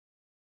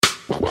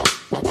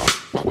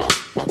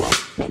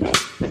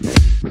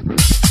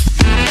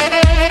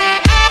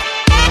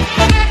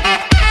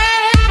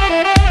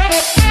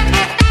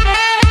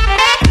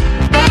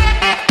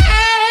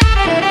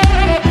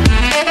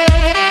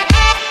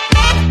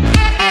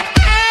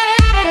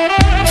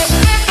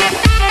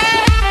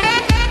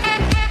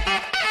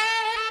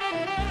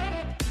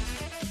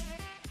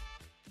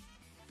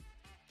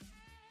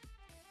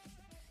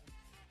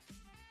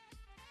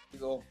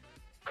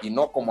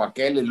no como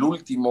aquel, el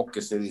último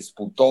que se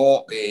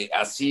disputó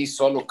así,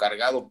 solo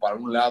cargado para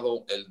un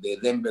lado, el de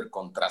Denver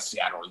contra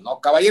Seattle, ¿no?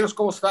 Caballeros,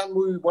 ¿cómo están?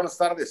 Muy buenas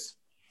tardes.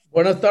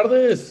 Buenas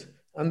tardes,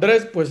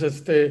 Andrés. Pues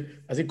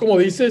así como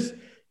dices,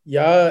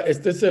 ya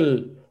este es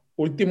el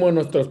último de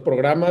nuestros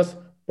programas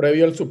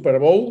previo al Super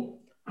Bowl,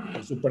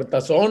 al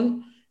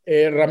Supertazón.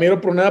 Ramiro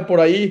Pruneda por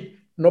ahí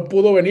no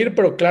pudo venir,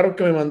 pero claro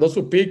que me mandó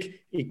su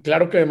pick y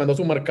claro que me mandó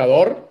su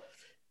marcador.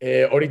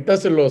 Ahorita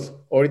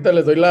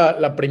les doy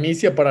la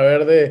primicia para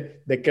ver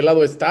de qué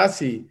lado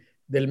estás, y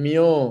del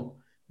mío,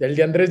 del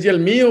de Andrés y el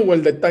mío, o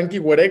el de Tanqui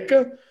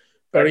Huereca,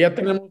 pero ya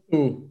tenemos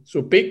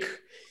su pick.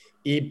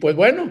 Y pues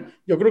bueno,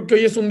 yo creo que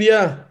hoy es un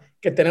día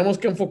que tenemos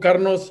que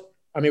enfocarnos,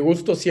 a mi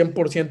gusto,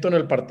 100% en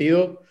el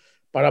partido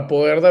para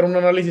poder dar un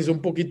análisis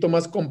un poquito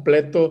más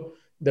completo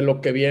de lo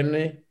que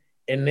viene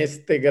en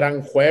este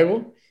gran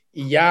juego.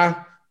 Y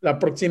ya la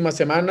próxima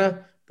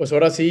semana, pues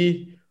ahora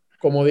sí,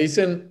 como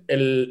dicen,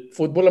 el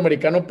fútbol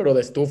americano, pero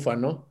de estufa,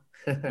 ¿no?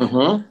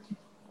 Uh-huh.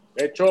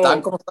 De hecho,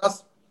 ¿Cómo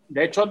estás?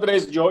 De hecho,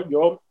 Andrés, yo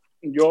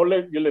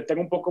le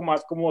tengo un poco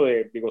más como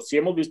digo, sí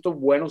hemos visto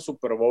buenos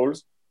Super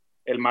Bowls.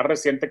 El más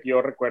reciente que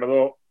yo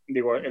recuerdo,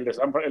 digo, el de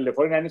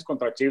 49ers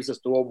contra Chiefs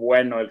estuvo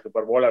bueno, el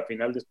Super Bowl. Al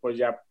final después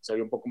ya se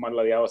vio un poco más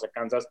ladeado hacia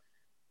Kansas.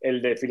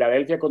 El de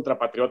Filadelfia contra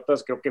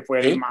Patriotas creo que fue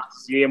el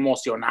más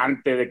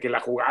emocionante, de que la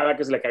jugada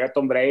que se le cayó a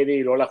Tom Brady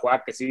y luego la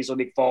jugada que sí hizo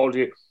Nick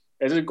Foles.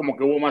 Ese como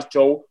que hubo más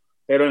show.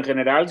 Pero en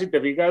general, si te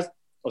fijas,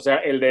 o sea,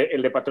 el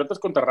de Patriotas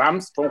contra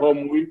Rams fue un juego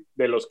muy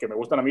de los que me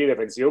gustan a mí,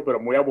 defensivo,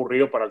 pero muy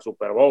aburrido para el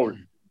Super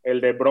Bowl.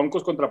 El de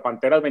Broncos contra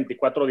Panteras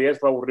 24-10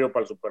 fue aburrido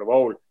para el Super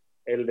Bowl.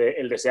 El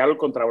de Seattle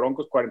contra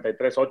Broncos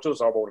 43-8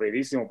 es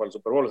aburridísimo para el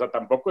Super Bowl. O sea,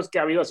 tampoco es que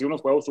ha habido así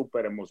unos juegos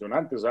súper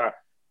emocionantes. O sea,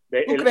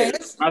 ¿tú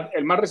crees?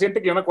 El más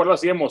reciente que yo me acuerdo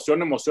así, emoción,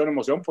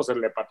 pues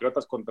el de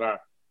Patriotas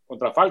contra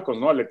Falcons,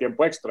 ¿no? El de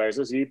tiempo extra,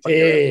 ese sí. Sí,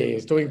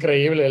 estuvo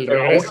increíble el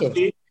pero regreso.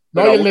 Así,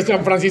 no, y el de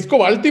San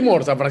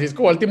Francisco-Baltimore,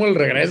 el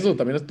regreso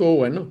también estuvo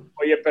bueno.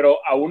 Oye, pero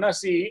aún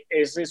así,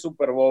 ese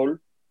Super Bowl,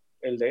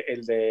 el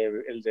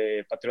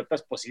de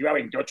Patriotas, pues iba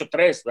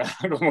 28-3,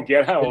 ¿verdad? Como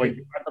quiera, o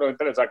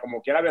 24-3, o sea,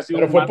 como quiera había sido.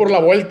 Pero fue por la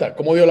vuelta,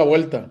 ¿cómo dio la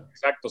vuelta?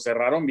 Exacto,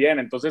 cerraron bien,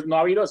 entonces no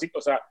ha habido así,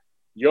 o sea,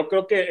 yo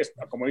creo que,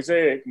 como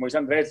dice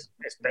Andrés,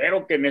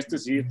 espero que en este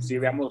sí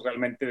veamos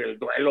realmente el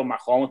duelo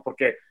Mahomes,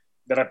 porque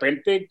de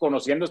repente,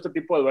 conociendo este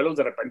tipo de duelos,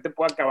 de repente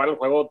puede acabar el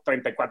juego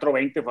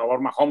 34-20 a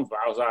favor Mahomes,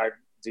 ¿verdad? O sea,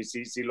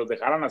 si los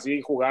dejaran así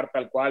jugar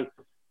tal cual,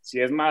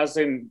 si es más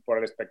por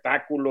el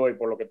espectáculo y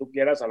por lo que tú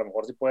quieras, a lo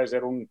mejor sí puede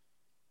ser un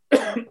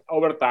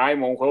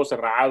overtime o un juego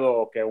cerrado,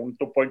 o que un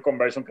two-point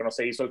conversion que no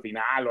se hizo al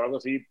final o algo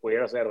así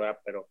pudiera ser, ¿verdad?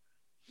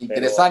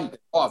 Interesante,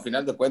 ¿no? A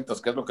final de cuentas,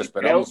 ¿qué es lo que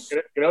esperamos?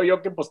 Creo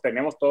yo que pues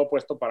tenemos todo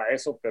puesto para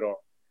eso,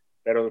 pero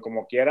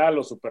como quiera,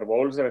 los Super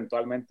Bowls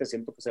eventualmente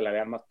siento que se la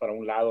vean más para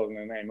un lado,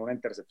 en una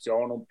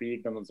intercepción, un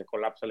pick, en donde se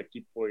colapsa el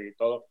equipo y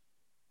todo.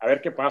 A ver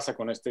qué pasa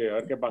con este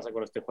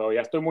juego.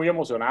 Ya estoy muy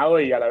emocionado,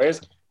 y a la vez,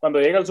 cuando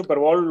llega el Super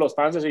Bowl, los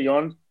fans de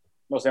Sillón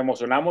nos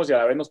emocionamos y a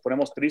la vez nos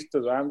ponemos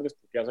tristes, ¿verdad, Andrés?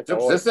 Porque ya se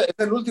acabó. Sí, pues es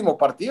el último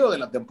partido de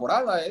la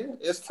temporada, ¿eh?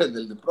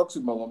 Del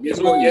próximo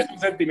domingo. Y es un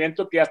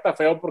sentimiento que ya está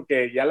feo,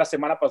 porque ya la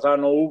semana pasada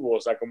no hubo,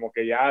 o sea, como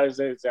que ya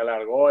se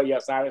alargó, y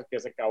ya sabes que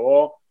se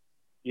acabó,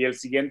 y el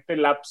siguiente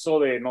lapso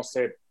de, no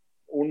sé,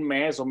 un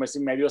mes o mes y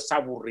medio es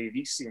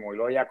aburridísimo, y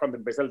luego ya cuando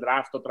empieza el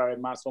draft otra vez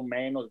más o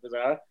menos,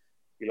 ¿verdad?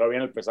 Y luego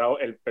viene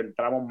el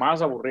tramo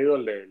más aburrido,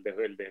 el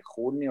de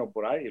junio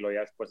por ahí, y luego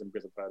ya después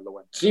empieza a traer lo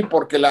bueno. Sí,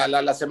 porque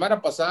la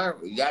semana pasada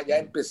ya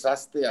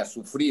empezaste a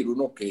sufrir,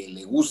 uno que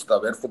le gusta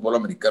ver fútbol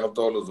americano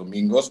todos los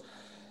domingos,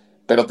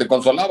 pero te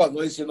consolabas,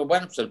 ¿no? Diciendo,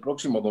 bueno, pues el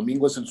próximo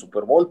domingo es el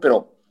Super Bowl,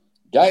 pero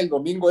ya el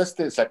domingo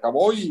se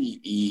acabó,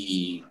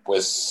 y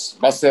pues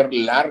va a ser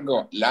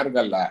larga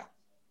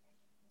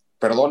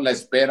la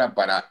espera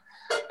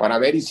para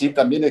ver, y sí,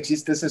 también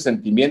existe ese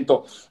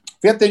sentimiento.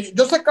 Fíjate,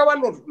 yo sacaba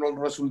los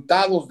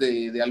resultados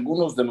de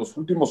algunos de los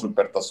últimos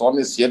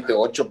supertazones, 7,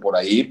 8 por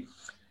ahí,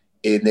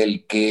 en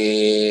el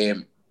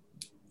que,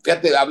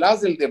 fíjate,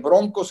 hablabas del de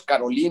Broncos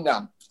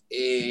Carolina.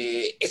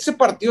 Ese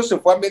partido se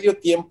fue a medio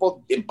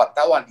tiempo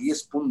empatado a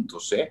 10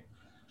 puntos, ¿eh?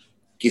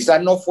 Quizá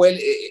no fue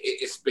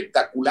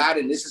espectacular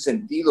en ese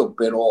sentido,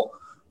 pero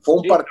fue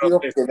un partido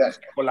que se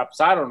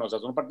colapsaron, o sea,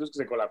 son partidos que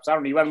se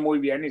colapsaron, iban muy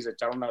bien y se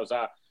echaron, o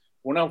sea,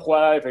 una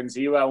jugada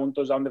defensiva, un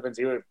touchdown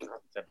defensivo, y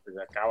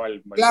se acaba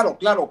el...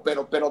 Claro,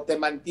 pero te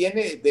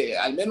mantiene,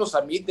 al menos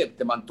a mí,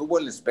 te mantuvo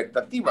en la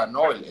expectativa,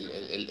 ¿no?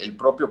 El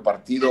propio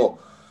partido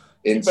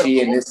en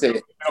sí, en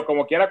ese... Pero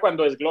como quiera,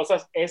 cuando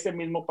desglosas ese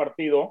mismo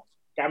partido,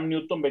 Cam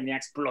Newton venía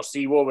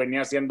explosivo,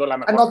 venía haciendo la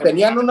mejor... no,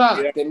 tenían una...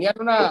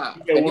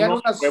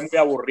 Fue muy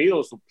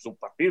aburrido su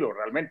partido,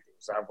 realmente.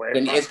 O sea,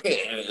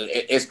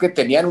 es que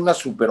tenían una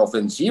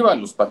superofensiva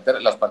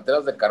las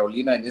Panteras de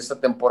Carolina en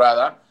esta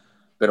temporada,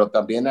 pero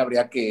también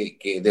habría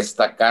que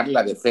destacar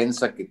la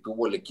defensa que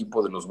tuvo el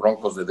equipo de los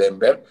Broncos de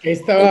Denver. Que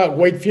estaba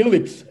Wade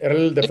Phillips, era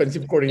el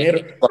defensive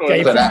coordinator, que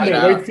ahí fue donde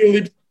Wade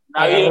Phillips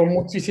agarró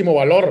muchísimo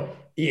valor,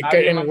 y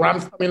que en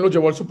Rams también lo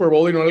llevó al Super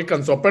Bowl y no le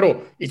alcanzó,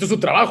 pero hizo su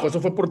trabajo, eso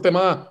fue por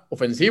tema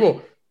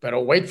ofensivo, pero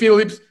Wade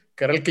Phillips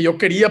que era el que yo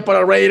quería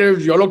para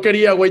Raiders, yo lo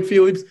quería Wade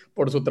Phillips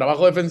por su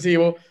trabajo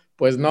defensivo,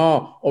 pues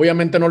no,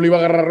 obviamente no lo iba a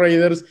agarrar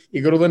Raiders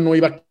y Gruden no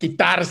iba a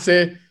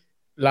quitarse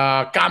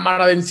la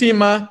cámara de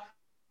encima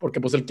porque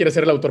pues él quiere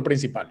ser el autor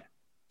principal.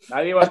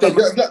 Nadie va a estar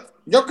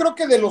yo creo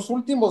que de los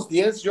últimos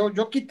 10,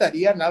 yo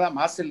quitaría nada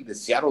más el de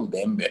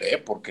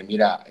Seattle-Denver, porque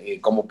mira,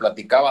 como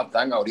platicaba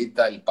Tan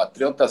ahorita, el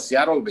Patriota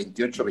Seattle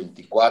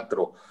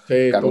 28-24, sí,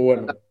 estuvo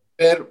bueno.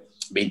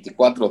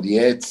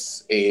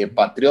 24-10,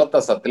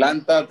 Patriotas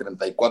Atlanta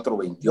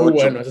 34-28. Muy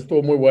bueno, ese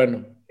estuvo muy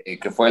bueno.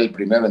 Que fue el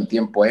primero en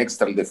tiempo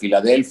extra, el de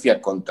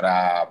Filadelfia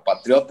contra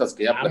Patriotas,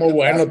 que ya muy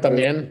bueno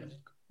también.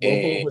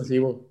 Buen juego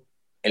ofensivo.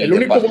 El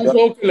único buen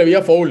juego que le vi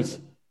a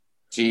Foles.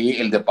 Sí,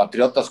 el de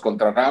Patriotas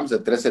contra Rams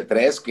de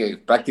 13-3, que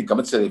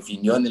prácticamente se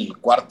definió en el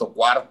cuarto,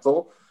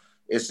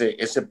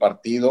 ese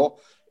partido.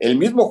 El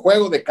mismo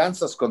juego de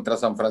Kansas contra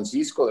San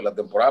Francisco de la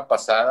temporada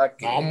pasada.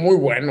 Muy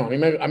bueno,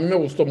 a mí me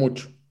gustó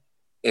mucho.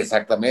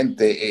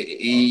 Exactamente,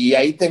 y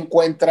ahí te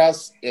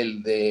encuentras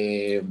el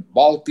de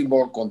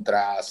Baltimore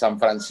contra San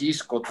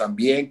Francisco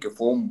también, que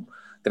fue un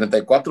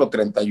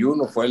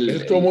 34-31, fue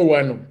estuvo muy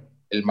bueno.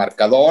 El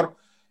marcador.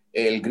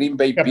 El Green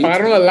Bay Pittsburgh.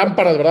 Apagaron las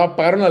lámparas, ¿verdad?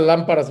 Apagaron las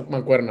lámparas,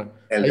 Mancuerna.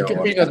 ¿Qué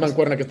opinas,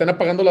 Mancuerna? Que estén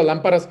apagando las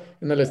lámparas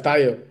en el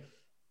estadio.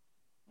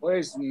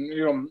 Pues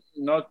no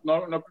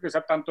creo que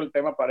sea tanto el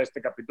tema para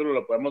este capítulo,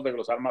 lo podemos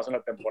desglosar más en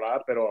la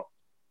temporada, pero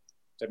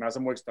se me hace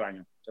muy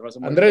extraño.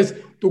 Andrés,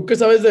 ¿tú qué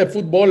sabes de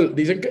fútbol?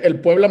 Dicen que el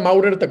Puebla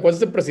Maurer, ¿te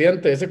acuerdas de ese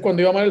presidente? Ese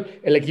cuando iba mal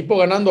el equipo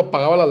ganando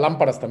apagaba las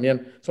lámparas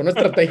también. Son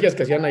estrategias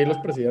que hacían ahí los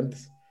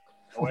presidentes.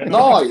 Bueno.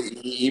 No,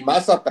 y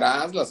más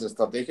atrás las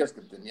estrategias que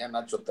tenía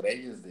Nacho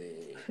Treyes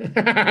de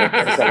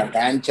meterse a la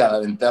cancha,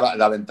 de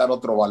aventar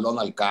otro balón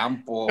al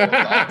campo. No,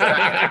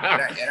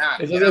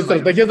 esas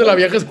estrategias de la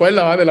vieja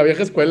escuela, ¿va? De la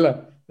vieja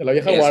escuela, de la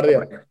vieja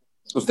guardia.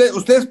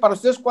 Para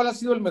ustedes, ¿cuál ha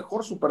sido el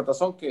mejor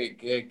supertazón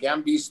que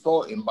han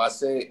visto en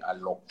base a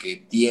lo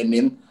que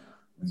tienen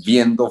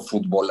viendo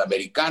fútbol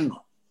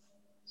americano?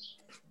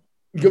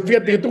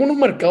 Fíjate, yo tengo uno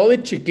marcado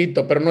de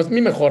chiquito, pero no es mi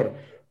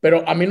mejor.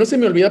 Pero a mí no se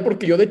me olvida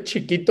porque yo de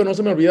chiquito no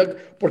se me olvida,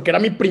 porque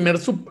era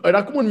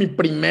era como en mi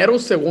primero o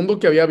segundo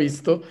que había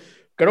visto.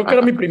 Creo que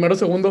era mi primero o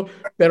segundo,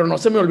 pero no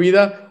se me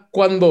olvida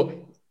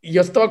cuando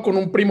yo estaba con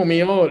un primo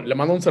mío, le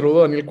mando un saludo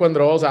a Daniel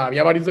Cuandro, o sea,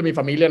 había varios de mi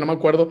familia, no me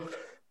acuerdo,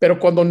 pero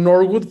cuando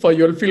Norwood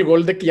falló el field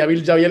goal de que ya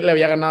le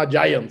había ganado a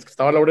Giants, que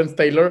estaba Lawrence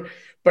Taylor,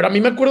 pero a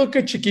mí me acuerdo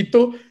que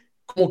chiquito,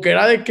 como que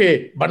era de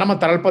que van a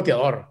matar al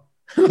pateador.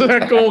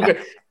 Como que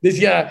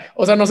decía,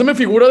 o sea, no se me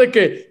figura de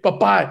que,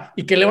 papá,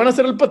 ¿y qué le van a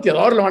hacer al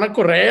pateador? ¿Lo van a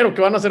correr o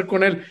qué van a hacer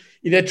con él?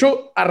 Y de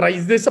hecho, a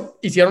raíz de eso,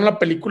 hicieron la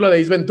película de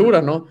Ace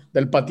Ventura, ¿no?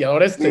 Del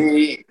pateador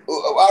Y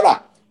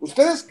ahora,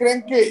 ¿ustedes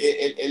creen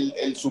que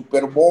el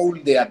Super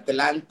Bowl de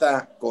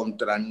Atlanta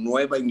contra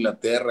Nueva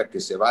Inglaterra, que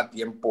se va a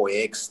tiempo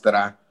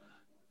extra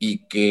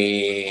y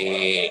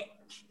que,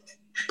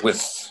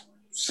 pues,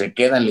 se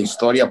queda en la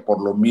historia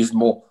por lo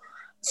mismo,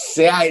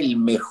 sea el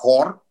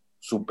mejor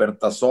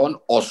supertazón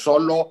o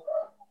solo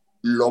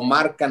lo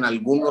marcan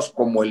algunos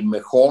como el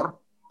mejor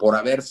por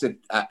haberse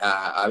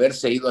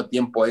ido a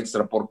tiempo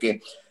extra? Porque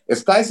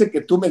está ese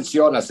que tú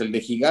mencionas, el de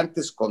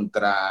Gigantes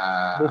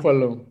contra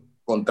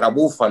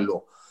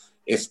Buffalo.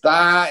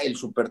 Está el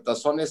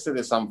supertazón ese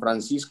de San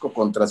Francisco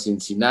contra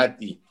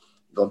Cincinnati,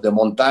 donde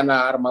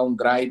Montana arma un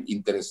drive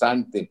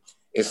interesante.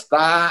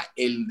 Está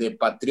el de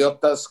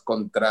Patriotas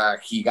contra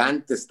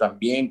Gigantes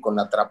también, con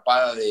la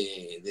atrapada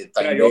de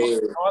Taylor.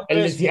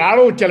 El de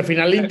Seattle, que al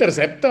final le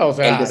intercepta, o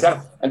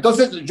sea.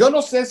 Entonces, yo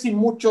no sé si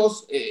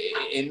muchos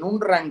en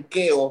un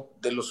ranqueo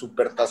de los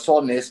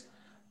supertazones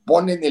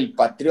ponen el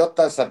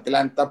Patriotas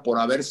Atlanta por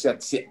haberse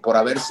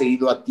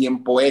ido a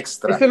tiempo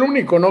extra. Es el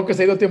único, ¿no? Que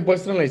se ha ido a tiempo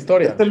extra en la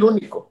historia. Es el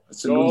único.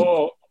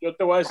 Yo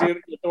te voy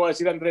a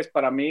decir, Andrés,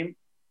 para mí,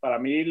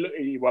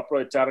 y voy a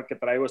aprovechar que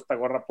traigo esta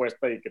gorra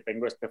puesta y que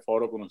tengo este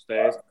foro con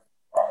ustedes,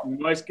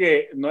 no es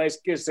que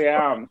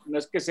sea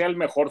el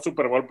mejor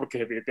Super Bowl, porque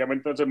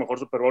definitivamente no es el mejor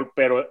Super Bowl,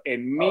 pero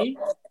en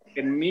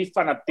mi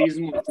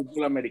fanatismo del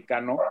fútbol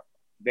americano,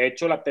 de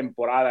hecho la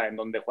temporada en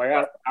donde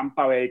juega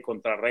Tampa Bay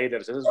contra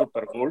Raiders, ese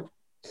Super Bowl,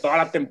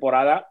 toda esa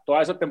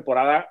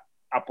temporada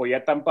apoyé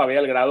a Tampa Bay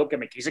al grado que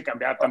me quise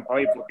cambiar a Tampa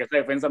Bay porque esa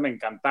defensa me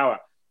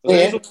encantaba.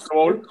 Entonces,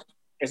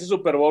 ese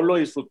Super Bowl lo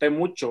disfruté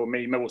mucho,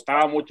 me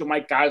gustaba mucho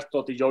Mike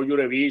Alstott y Joe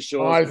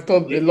Jurevicius.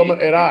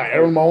 Era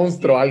un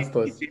monstruo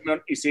Alstott.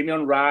 Y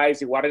Simeon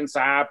Rice y Warren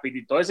Sapp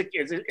y todo ese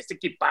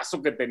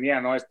equipazo que tenía,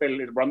 ¿no?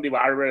 El Rondy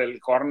Barber, el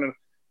corner,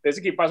 ese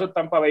equipazo de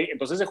Tampa Bay.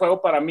 Entonces ese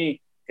juego para mí,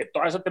 que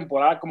toda esa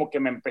temporada como que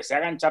me empecé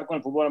a ganchar con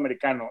el fútbol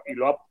americano y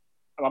luego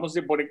vamos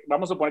a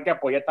suponer que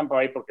apoyé a Tampa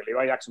Bay porque le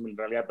iba a Jacksonville en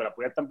realidad, pero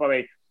apoyé a Tampa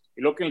Bay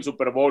y luego que en el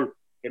Super Bowl,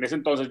 que en ese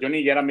entonces yo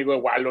ni era amigo de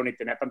Wallo, ni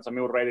tenía tantos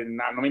amigos Raiders,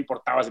 nada, no me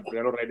importaba si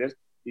ponían los Raiders,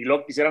 y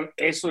luego que hicieran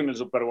eso en el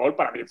Super Bowl,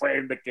 para mí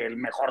fue de que el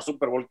mejor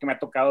Super Bowl que me ha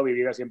tocado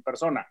vivir así en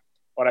persona.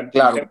 Ahora,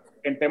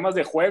 en temas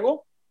de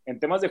juego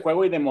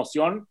y de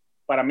emoción,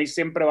 para mí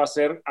siempre va a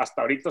ser,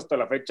 hasta ahorita, hasta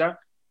la fecha,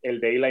 el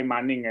de Eli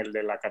Manning, el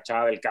de la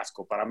cachada del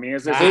casco. Para mí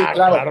ese sí, es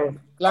claro,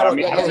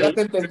 mí ya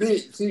te entendí.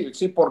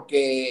 Sí,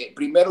 porque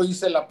primero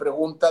hice la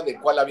pregunta de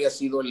cuál había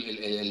sido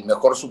el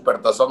mejor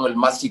supertazón o el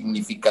más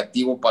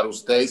significativo para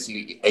ustedes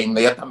e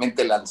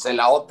inmediatamente lancé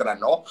la otra,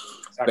 ¿no?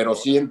 Exacto. Pero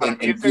sí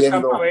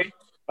entiendo.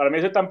 Para mí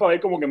ese Tampa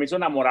Bay como que me hizo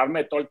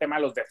enamorarme de todo el tema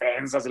de los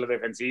defensas y las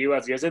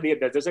defensivas, y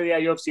desde ese día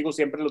yo sigo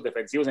siempre los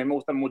defensivos. A mí me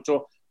gustan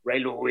mucho Ray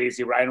Lewis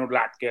y Ryan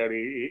Urlacher,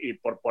 y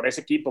por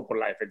ese equipo, por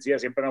la defensiva,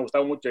 siempre me ha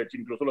gustado mucho,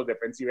 incluso los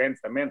defensive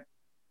ends también.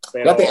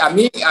 Pero... Fíjate,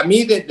 a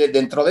mí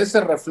dentro de ese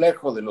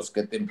reflejo de los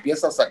que te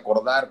empiezas a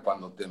acordar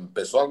cuando te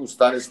empezó a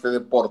gustar este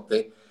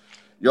deporte,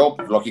 yo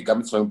pues,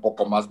 lógicamente soy un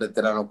poco más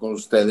veterano con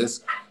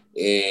ustedes.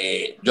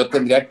 Yo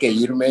tendría que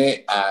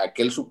irme a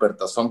aquel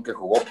supertazón que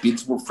jugó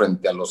Pittsburgh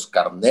frente a los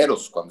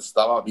Carneros cuando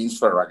estaba Vince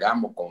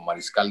Ferragamo como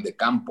mariscal de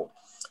campo.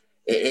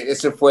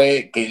 Ese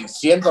fue que,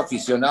 siendo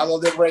aficionado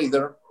de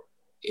Raider,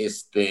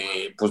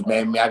 pues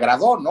me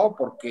agradó, ¿no?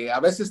 Porque a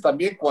veces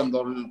también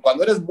cuando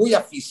eres muy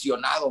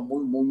aficionado,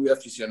 muy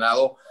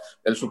aficionado,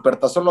 el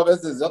supertazón lo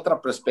ves desde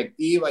otra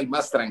perspectiva y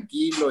más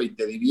tranquilo y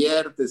te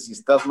diviertes y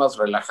estás más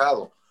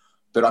relajado.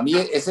 Pero a mí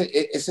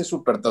ese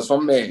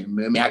supertazón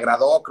me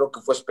agradó, creo que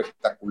fue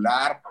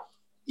espectacular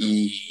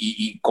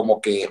y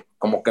como que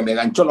me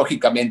ganchó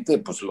lógicamente,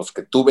 pues los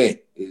que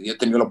tuve, yo he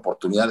tenido la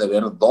oportunidad de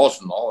ver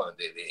dos, ¿no?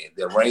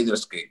 De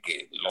Raiders que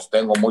los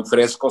tengo muy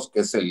frescos, que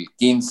es el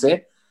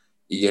 15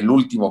 y el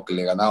último que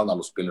le ganaron a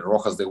los Pieles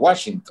Rojas de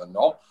Washington,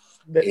 ¿no?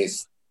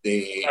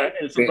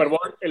 El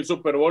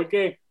Super Bowl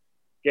que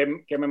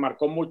me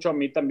marcó mucho a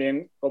mí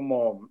también,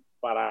 como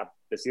para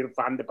decir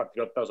fan de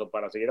Patriotas o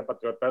para seguir a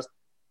Patriotas,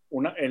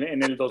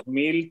 en el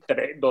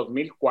 2003,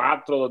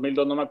 2004,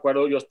 2002, no me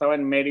acuerdo, yo estaba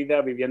en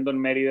Mérida, viviendo en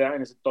Mérida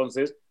en ese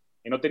entonces,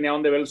 y no tenía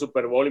dónde ver el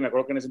Super Bowl, y me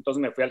acuerdo que en ese entonces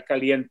me fui al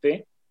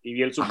Caliente y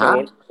vi el Super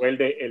Bowl, fue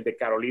el de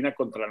Carolina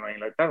contra Nueva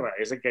Inglaterra,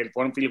 ese que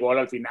fue un field goal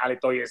al final y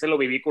todo, y ese lo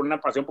viví con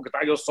una pasión porque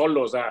estaba yo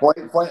solo, o sea.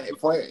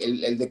 Fue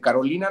el de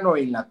Carolina,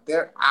 Nueva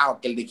Inglaterra,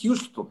 el de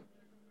Houston.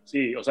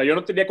 Sí, o sea, yo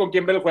no tenía con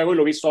quién ver el juego y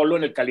lo vi solo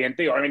en el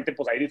Caliente y obviamente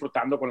pues ahí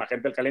disfrutando con la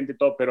gente del Caliente y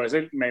todo, pero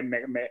ese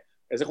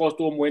juego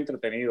estuvo muy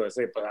entretenido, pues,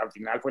 al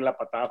final fue la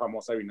patada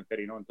famosa de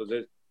Vinatieri, ¿no?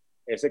 Entonces,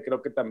 ese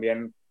creo que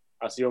también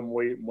ha sido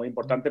muy, muy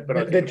importante.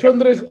 Pero de hecho,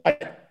 Andrés,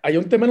 hay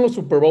un tema en los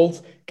Super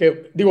Bowls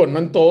que, digo, no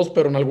en todos,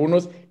 pero en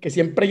algunos, que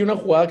siempre hay una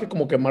jugada que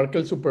como que marca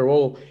el Super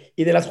Bowl.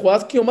 Y de las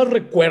jugadas que yo más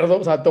recuerdo,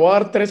 o sea, te voy a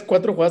dar 3,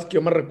 4 jugadas que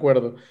yo más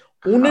recuerdo.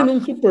 Una en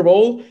un Super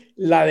Bowl,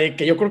 la de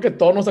que yo creo que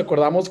todos nos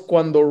acordamos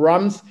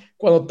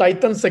cuando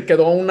Titans se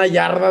quedó a 1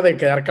 yarda de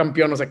quedar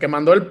campeón, o sea, que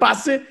mandó el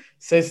pase,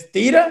 se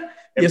estira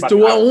y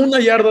estuvo a 1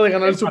 yarda de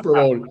ganar el Super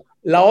Bowl.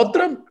 La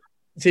otra,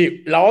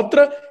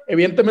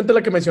 evidentemente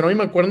la que mencionó mi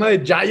mancuerna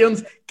de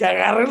Giants, que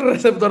agarra el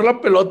receptor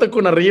la pelota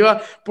con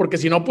arriba, porque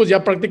si no, pues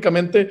ya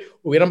prácticamente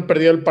hubieran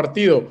perdido el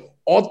partido.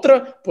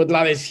 Otra, pues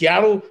la de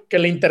Seattle, que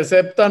le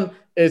interceptan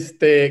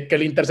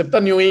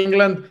New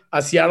England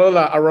a Seattle,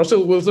 a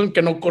Russell Wilson,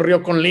 que no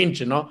corrió con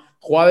Lynch, ¿no?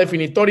 Jugada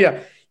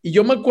definitoria. Y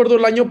yo me acuerdo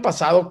el año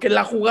pasado que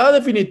la jugada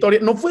definitoria,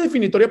 no fue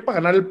definitoria para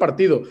ganar el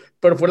partido,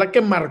 pero fue la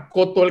que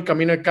marcó todo el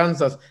camino de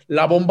Kansas,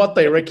 la bomba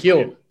Tyreek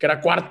Hill, que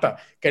era cuarta,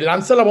 que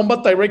lanza la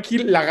bomba Tyreek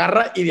Hill, la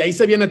agarra y de ahí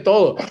se viene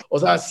todo. O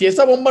sea, si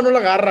esa bomba no la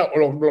agarra o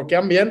lo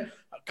bloquean bien,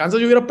 Kansas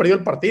ya hubiera perdido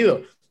el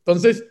partido.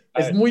 Entonces,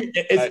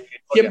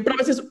 siempre a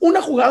veces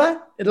una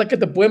jugada es la que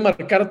te puede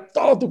marcar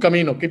todo tu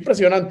camino. Qué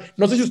impresionante.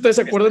 No sé si ustedes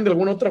se acuerdan de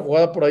alguna otra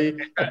jugada por ahí,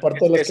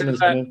 aparte de las que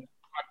mencioné.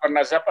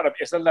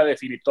 Esa es la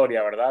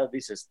definitoria, ¿verdad?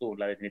 Dices tú,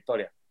 la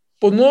definitoria.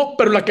 Pues no,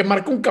 pero la que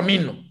marca un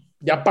camino,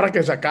 ya para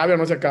que se acabe o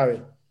no se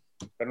acabe.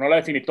 Pero no la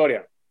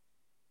definitoria.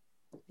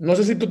 No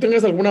sé si tú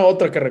tengas alguna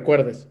otra que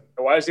recuerdes.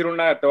 Te voy a decir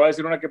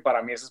una que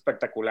para mí es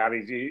espectacular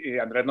y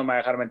Andrés no me va a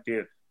dejar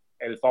mentir.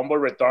 El fumble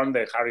return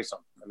de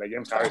Harrison, de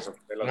James Harrison.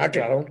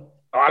 Claro.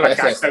 Toda la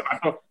cancha,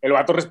 el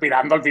vato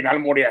respirando al final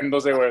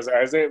muriéndose, güey. O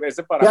sea, ese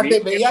para mí.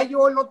 Veía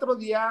yo el otro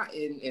día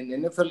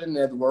en NFL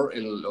Network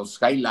los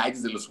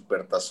highlights de los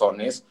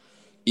supertazones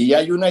y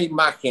hay una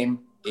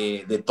imagen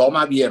de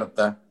toma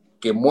abierta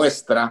que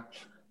muestra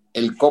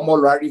cómo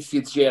Larry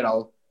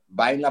Fitzgerald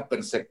va en la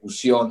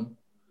persecución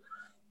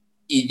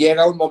y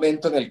llega un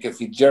momento en el que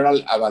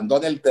Fitzgerald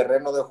abandona el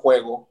terreno de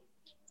juego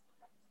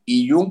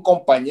y un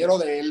compañero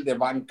de él de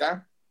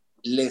banca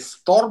le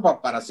estorba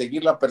para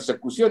seguir la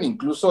persecución.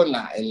 Incluso en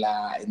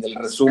el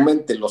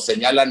resumen te lo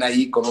señalan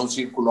ahí con un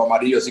círculo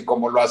amarillo, así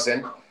como lo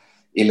hacen,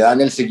 y le dan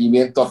el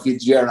seguimiento a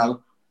Fitzgerald,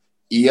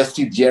 y es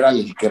Fitzgerald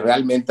el que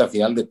realmente a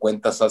final de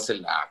cuentas hace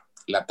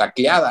la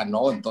tacleada,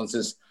 ¿no?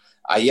 Entonces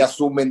ahí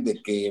asumen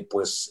de que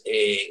pues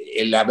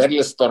el haberle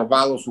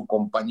estorbado su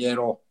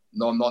compañero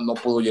no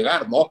pudo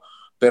llegar, ¿no?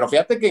 Pero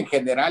fíjate que en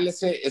general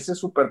ese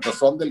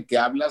supertazón del que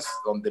hablas,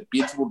 donde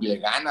Pittsburgh le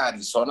gana a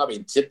Arizona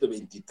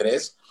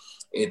 27-23,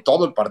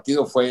 todo el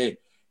partido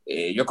fue,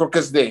 yo creo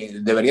que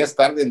debería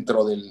estar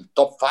dentro del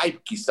top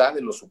 5 quizá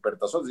de los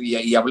supertazones,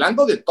 y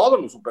hablando de todos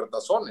los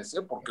supertazones,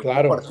 porque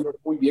claro, fue un partido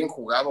muy bien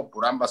jugado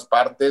por ambas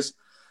partes,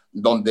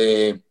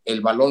 donde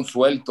el balón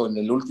suelto en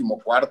el último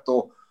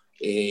cuarto,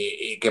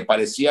 que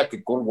parecía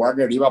que Kurt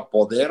Warner iba a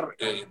poder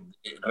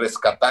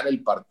rescatar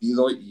el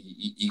partido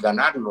y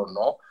ganarlo,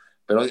 ¿no?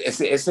 Pero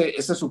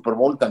ese Super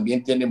Bowl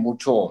también tiene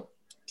mucho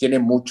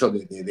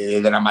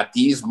de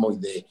dramatismo y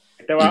de...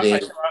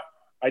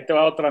 Ahí te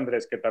va otra,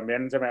 Andrés, que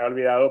también se me había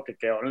olvidado, que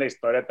quedó en la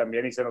historia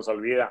también y se nos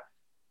olvida.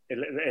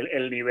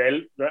 El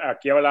nivel,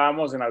 aquí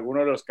hablábamos en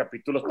algunos de los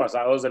capítulos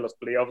pasados de los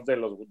playoffs de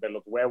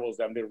los huevos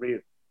de Andy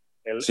Reid.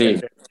 Sí.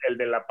 El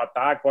de la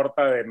patada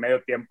corta de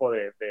medio tiempo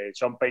de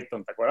Sean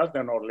Payton, ¿te acuerdas?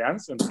 De Nueva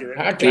Orleans.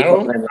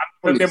 Claro.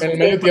 En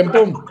medio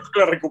tiempo.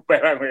 La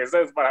recuperan, güey. Eso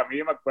es para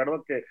mí, me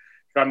acuerdo que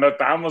cuando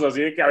estábamos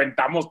así, de que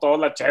aventamos todos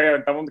la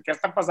cheve, ¿qué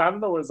está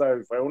pasando, güey? O sea,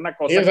 fue una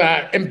cosa. Sí, o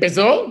sea,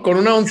 empezó con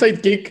una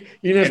onside kick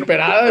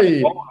inesperada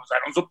y... O sea,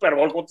 en un Super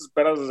Bowl, ¿cómo te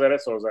esperas hacer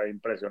eso? O sea,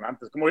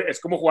 impresionante. Es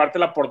como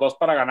jugártela por 2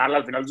 para ganarla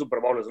al final del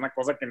Super Bowl. Es una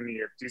cosa que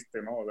ni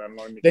existe, ¿no? O sea,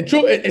 no de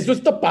hecho, eso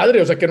está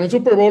padre. O sea, que en un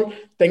Super Bowl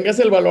tengas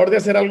el valor de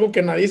hacer algo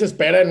que nadie se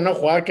espera en una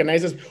jugada que nadie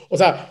se... O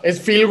sea,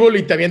 es field goal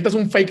y te avientas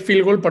un fake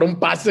field goal para un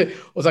pase.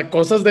 O sea,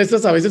 cosas de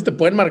esas a veces te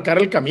pueden marcar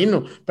el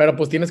camino, pero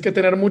pues tienes que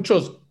tener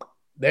muchos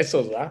de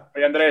esos, ¿verdad?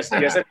 Oye, Andrés,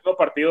 y ese mismo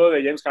partido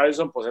de James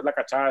Harrison, pues es la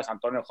cachada de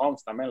Santonio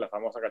Holmes también, la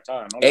famosa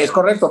cachada, ¿no? Es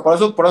correcto, por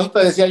eso te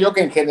decía yo que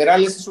en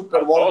general ese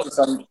Super Bowl...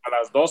 A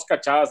las 2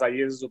 cachadas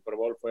ahí ese Super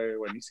Bowl fue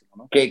buenísimo,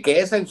 ¿no? Que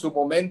esa en su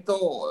momento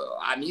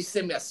a mí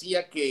se me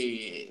hacía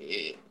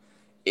que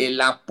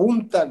la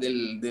punta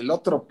del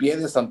otro pie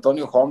de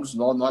Santonio Holmes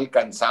no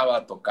alcanzaba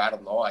a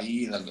tocar, ¿no?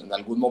 Ahí en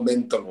algún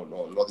momento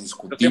lo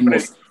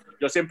discutimos.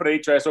 Yo siempre he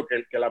dicho eso,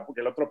 que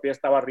el otro pie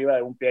estaba arriba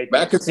de un pie.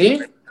 ¿Verdad que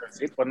sí?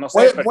 Sí, pues no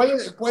sé.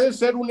 Puede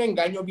ser un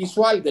engaño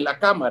visual de la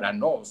cámara,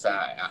 ¿no? O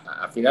sea,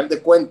 a final de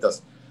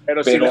cuentas.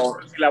 Pero si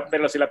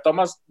la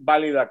tomas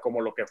válida como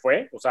lo que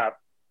fue, o sea,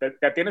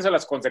 te atienes a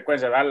las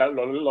consecuencias, ¿verdad?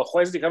 Los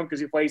jueces dijeron que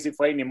sí fue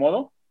y ni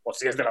modo, o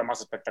sí es de las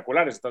más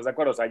espectaculares, ¿estás de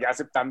acuerdo? O sea, ya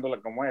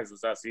aceptándola como es, o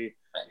sea, sí,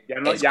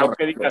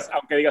 aunque digas,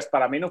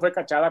 para mí no fue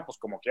cachada, pues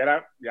como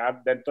quiera,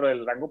 ya dentro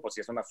del rango, pues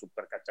sí es una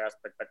súper cachada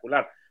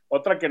espectacular.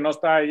 Otra que no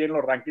está ahí en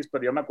los rankings,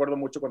 pero yo me acuerdo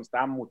mucho cuando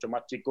estaba mucho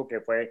más chico,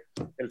 que fue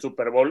el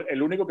Super Bowl,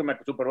 el único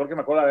Super Bowl que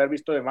me acuerdo de haber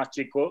visto de más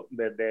chico,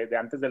 de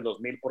antes del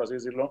 2000, por así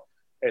decirlo,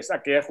 es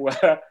aquella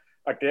jugada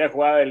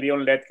de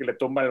Leon Lett que le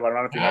tumban el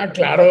balón al final. Ah,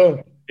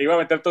 claro. Iba a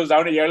meter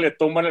touchdown y llega y le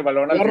tumban el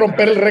balón al final. Iba a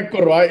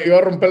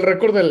romper el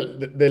récord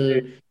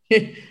del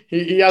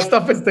y ya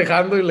está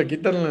festejando y le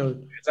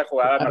quitan esa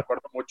jugada. Me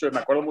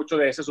acuerdo mucho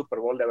de ese Super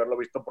Bowl, de haberlo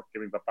visto porque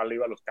mi papá le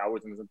iba a los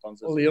Cowboys en ese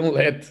entonces. Leon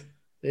Lett.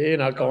 Sí,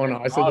 no, cómo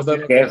no.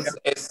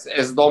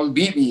 Es Don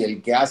Bibi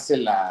el que hace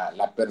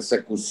la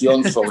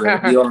persecución sobre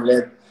Leon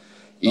Lett.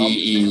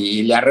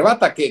 Y le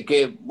arrebata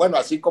que, bueno,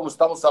 así como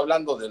estamos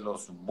hablando de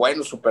los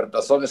buenos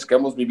supertazones que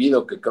hemos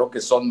vivido, que creo que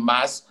son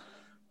más,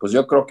 pues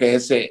yo creo que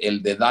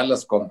el de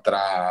Dallas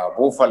contra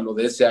Buffalo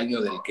de ese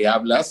año del que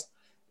hablas,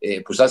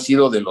 pues ha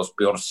sido de los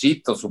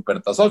peorcitos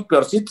supertazones,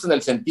 peorcitos en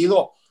el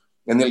sentido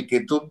en el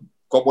que tú,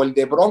 como el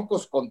de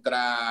Broncos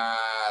contra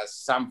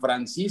San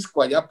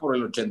Francisco allá por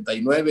el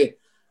 89,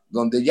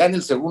 donde ya en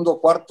el segundo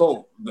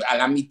cuarto, a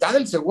la mitad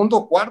del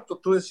segundo cuarto,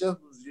 tú decías,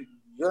 pues,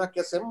 ¿y ahora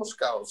qué hacemos,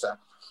 cabrón? O sea,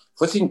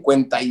 fue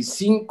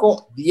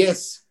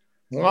 55-10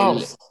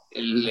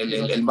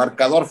 el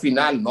marcador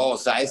final, ¿no? O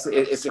sea,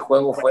 ese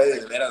juego fue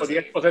de veras.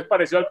 Pues es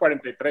parecido al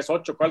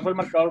 43-8. ¿Cuál fue el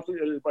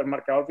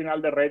marcador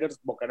final de Raiders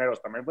Bucaneros?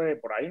 También fue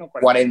por ahí, ¿no?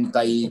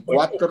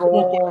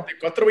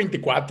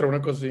 44-24, una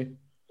cosa así.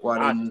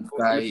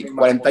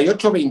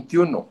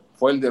 48-21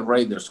 fue el de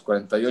Raiders,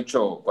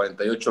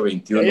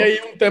 48-21. Ahí hay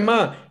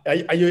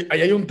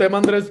un tema,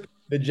 Andrés,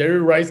 de Jerry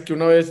Rice, que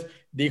una vez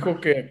dijo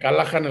que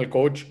Callahan, el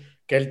coach,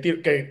 que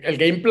el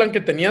game plan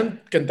que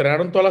tenían, que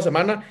entrenaron toda la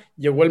semana,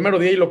 llegó el mero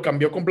día y lo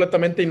cambió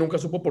completamente y nunca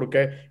supo por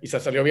qué. Y se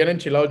salió bien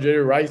enchilado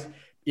Jerry Rice.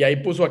 Y ahí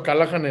puso a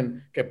Callahan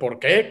en que por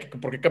qué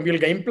cambió el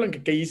game plan,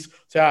 que qué hizo.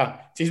 O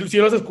sea, sí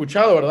lo has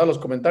escuchado, ¿verdad? Los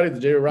comentarios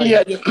de Jerry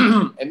Rice. Sí,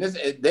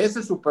 de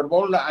ese Super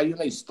Bowl hay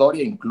una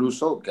historia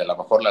incluso, que a lo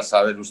mejor la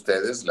saben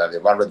ustedes, la de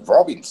Barrett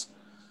Robbins,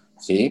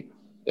 ¿sí?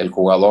 El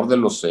jugador de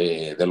los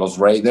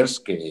Raiders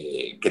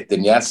que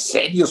tenía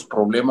serios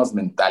problemas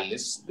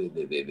mentales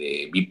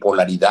de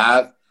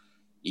bipolaridad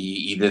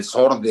y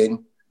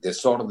desorden,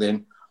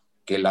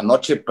 que la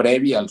noche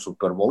previa al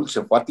Super Bowl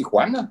se fue a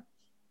Tijuana.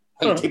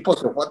 El tipo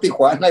se fue a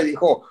Tijuana y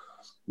dijo,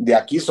 de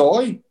aquí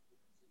soy,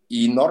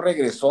 y no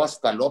regresó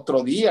hasta el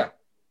otro día,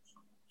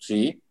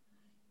 ¿sí?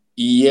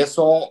 Y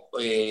eso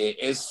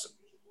es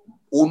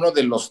uno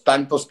de los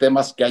tantos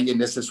temas que hay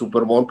en ese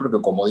Super Bowl,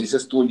 porque como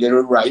dices tú,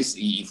 Jerry Rice,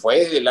 y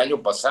fue el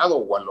año pasado,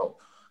 Walo,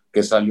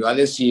 que salió a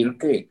decir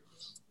que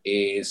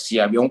si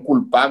había un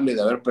culpable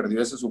de haber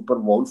perdido ese Super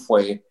Bowl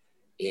fue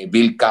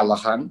Bill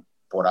Callahan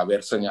por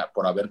haber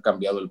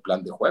cambiado el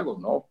plan de juego,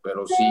 ¿no?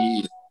 Pero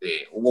sí,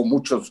 hubo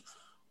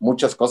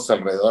muchas cosas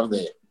alrededor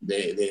de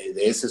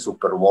ese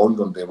Super Bowl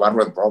donde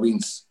Barrett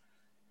Robbins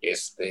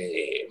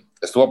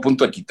estuvo a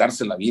punto de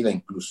quitarse la vida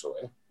incluso,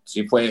 ¿eh?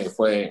 Sí,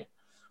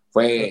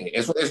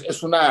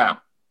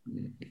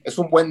 es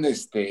un buen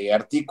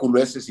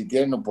artículo ese, si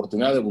tienen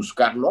oportunidad de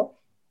buscarlo,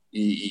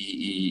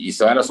 y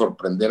se van a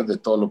sorprender de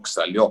todo lo que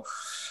salió.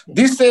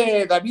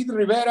 Dice David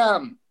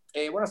Rivera,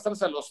 buenas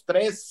tardes a los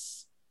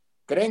tres.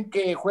 ¿Creen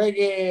que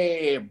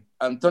juegue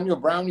Antonio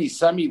Brown y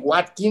Sammy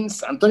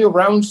Watkins? Antonio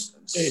Brown,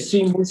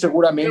 sí, muy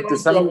seguramente.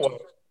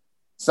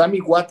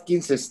 Sammy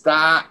Watkins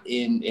está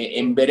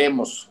en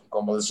veremos,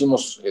 como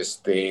decimos,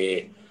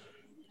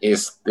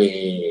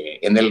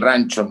 en el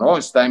rancho, ¿no?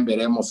 Está en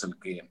veremos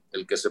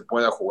el que se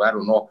pueda jugar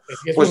o no.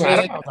 Es pues un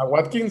arma, o sea,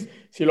 Watkins,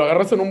 si lo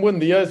agarras en un buen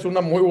día, es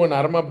una muy buena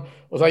arma.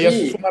 O sea, ya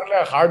sumarle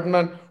a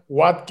Hartman,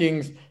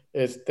 Watkins,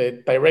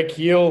 Tyreek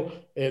Hill,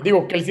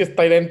 digo que él sí es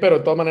tight end, pero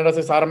de todas maneras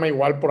es arma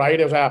igual por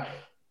aire, o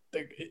sea,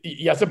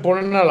 y ya se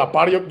ponen a la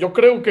par. Yo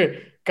creo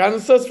que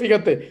Kansas,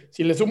 fíjate,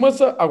 si le sumas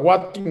a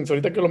Watkins,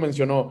 ahorita que lo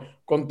mencionó,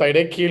 con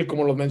Tyreek Hill,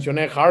 como los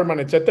mencioné, Hartman,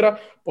 etcétera,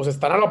 pues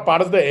están a la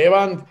par de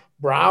Evans,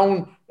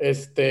 Brown,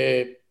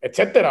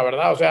 etcétera,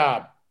 ¿verdad? O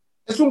sea,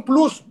 es un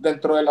plus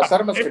dentro de las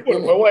armas que tiene.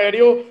 El juego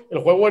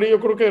aéreo, yo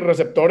creo que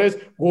receptores,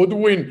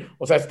 Goodwin,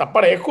 o sea, está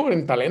parejo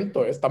en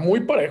talento, está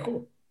muy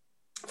parejo.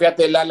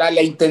 Fíjate,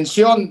 la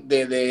intención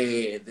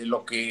de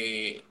lo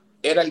que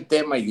era el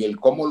tema y el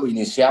cómo lo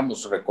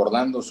iniciamos,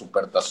 recordando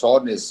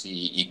supertazones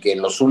y que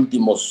en los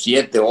últimos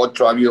 7,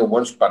 8 ha habido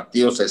buenos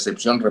partidos, a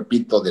excepción,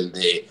 repito, del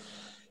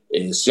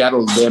de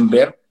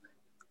Seattle-Denver,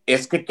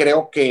 es que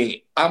creo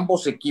que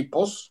ambos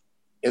equipos,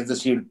 es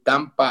decir,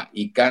 Tampa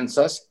y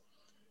Kansas,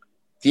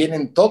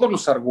 tienen todos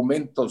los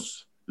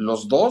argumentos,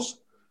 los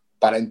dos,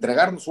 para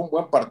entregarnos un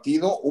buen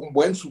partido, un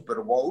buen Super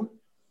Bowl,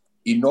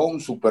 y no un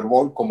Super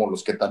Bowl como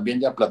los que también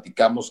ya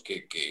platicamos,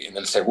 que en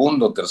el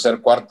segundo,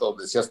 tercer, cuarto,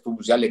 decías tú,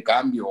 pues ya le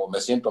cambio, o me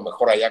siento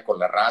mejor allá con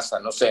la raza,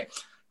 no sé.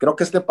 Creo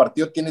que este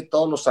partido tiene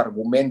todos los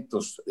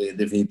argumentos,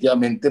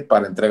 definitivamente,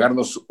 para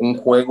entregarnos un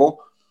juego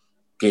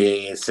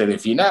que se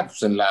defina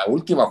pues, en la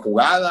última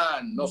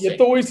jugada, no sé.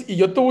 Y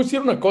yo te voy a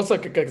decir una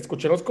cosa, que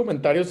escuché los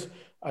comentarios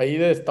ahí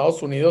de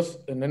Estados Unidos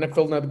en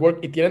NFL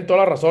Network, y tienen toda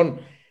la razón.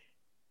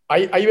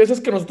 Hay veces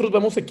que nosotros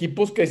vemos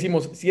equipos que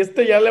decimos, si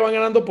ya le van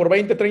ganando por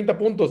 20, 30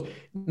 puntos,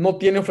 no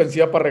tiene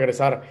ofensiva para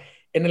regresar.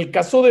 En el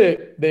caso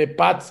de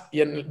Pats,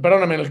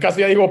 perdóname, en el caso,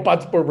 ya digo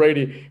Pats por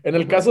Brady, en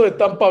el caso de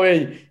Tampa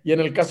Bay y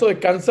en el caso de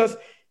Kansas,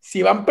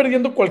 si van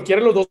perdiendo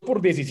cualquiera de los dos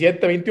por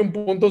 17, 21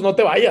 puntos, no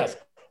te vayas.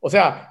 O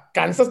sea,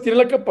 Kansas tiene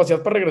la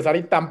capacidad para regresar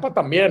y Tampa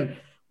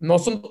también. No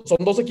son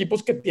dos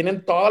equipos que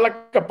tienen toda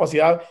la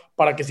capacidad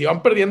para que si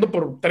van perdiendo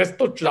por 3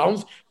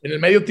 touchdowns en el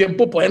medio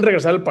tiempo, pueden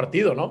regresar al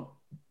partido,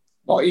 ¿no?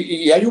 No,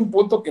 y hay un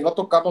punto que no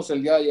tocamos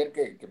el día de ayer,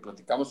 que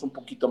platicamos un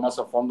poquito más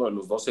a fondo de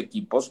los dos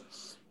equipos.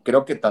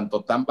 Creo que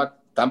tanto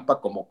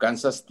Tampa como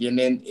Kansas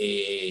tienen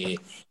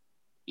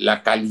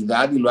la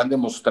calidad y lo han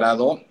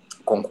demostrado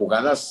con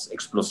jugadas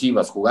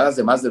explosivas, jugadas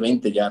de más de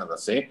 20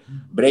 yardas.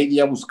 Brady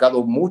ha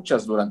buscado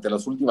muchas durante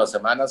las últimas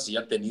semanas y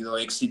ha tenido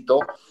éxito.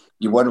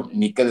 Y bueno,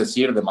 ni qué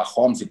decir de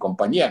Mahomes y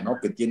compañía, ¿no?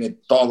 Que tiene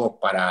todo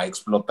para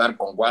explotar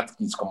con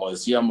Watkins, como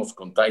decíamos,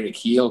 con Tyreek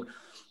Hill.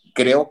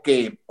 Creo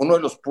que uno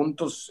de los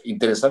puntos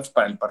interesantes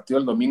para el partido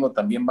del domingo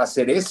también va a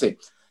ser ese,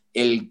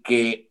 el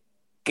que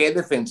qué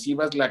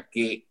defensiva es la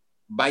que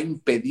va a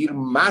impedir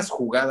más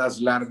jugadas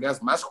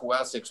largas, más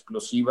jugadas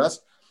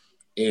explosivas,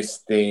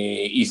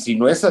 y si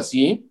no es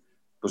así,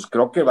 pues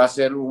creo que va a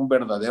ser un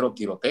verdadero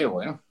tiroteo,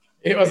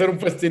 Va a ser un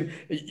festín.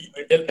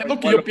 Es lo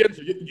que yo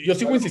pienso. Yo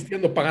sigo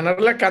insistiendo, para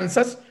ganarle a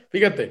Kansas,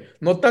 fíjate,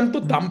 no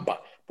tanto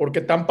Tampa,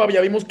 porque Tampa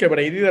ya vimos que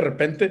Brady de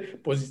repente,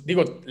 pues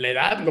digo, le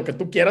da lo que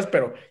tú quieras,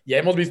 pero ya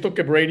hemos visto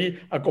que Brady,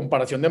 a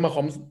comparación de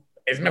Mahomes,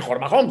 es mejor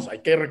Mahomes. Hay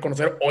que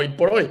reconocer hoy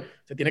por hoy,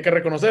 se tiene que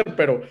reconocer,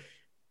 pero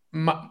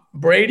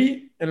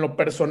Brady, en lo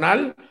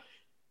personal,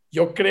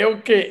 yo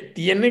creo que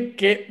tiene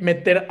que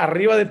meter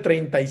arriba de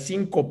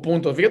 35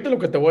 puntos. Fíjate lo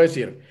que te voy a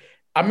decir.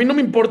 A mí no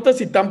me importa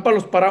si Tampa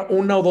los para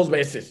una o dos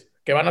veces,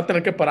 que van a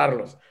tener que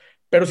pararlos.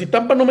 Pero si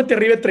Tampa no mete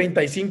arriba de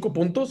 35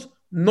 puntos,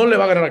 no le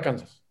va a ganar a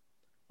Kansas.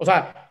 O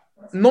sea,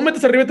 no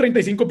metes arriba de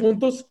 35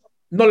 puntos,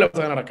 no le vas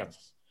a ganar a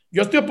Kansas.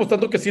 Yo estoy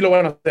apostando que sí lo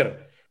van a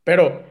hacer,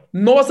 pero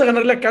no vas a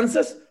ganarle a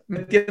Kansas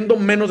metiendo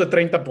menos de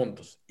 30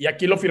 puntos. Y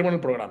aquí lo firmo en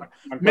el programa.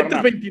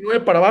 Metes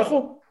 29 para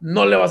abajo,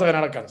 no le vas a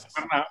ganar a Kansas.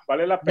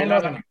 Vale la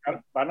pena,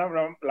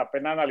 la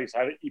pena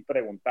analizar y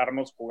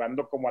preguntarnos,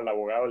 jugando como al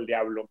abogado del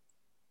diablo,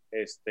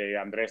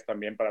 Andrés,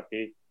 también para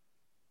ti.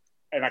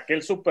 En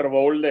aquel Super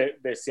Bowl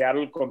de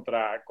Seattle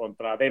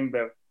contra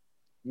Denver,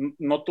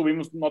 no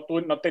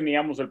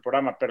teníamos el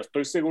programa, pero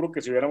estoy seguro que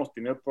si hubiéramos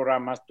tenido el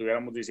programa,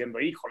 estuviéramos diciendo,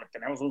 híjole,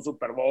 tenemos un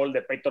Super Bowl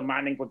de Peyton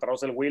Manning contra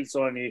Russell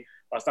Wilson y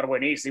va a estar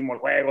buenísimo el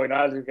juego y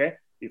nada, así que,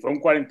 y fue un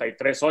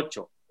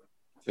 43-8.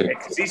 Sí.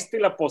 ¿Existe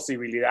la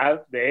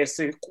posibilidad de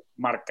ese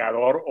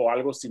marcador o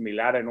algo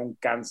similar en un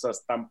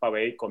Kansas Tampa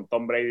Bay con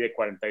Tom Brady de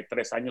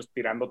 43 años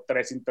tirando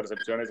 3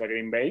 intercepciones a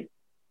Green Bay?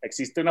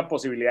 ¿Existe una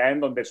posibilidad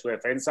en donde su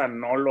defensa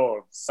no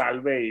lo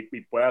salve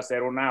y pueda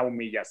hacer una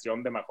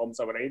humillación de Mahomes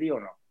a Brady o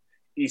no?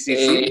 Y si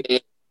sí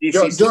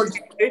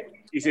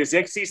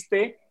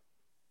existe,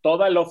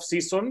 toda el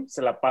off-season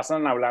se la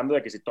pasan hablando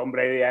de que si Tom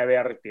Brady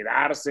debe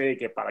retirarse y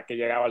que para qué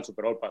llegaba al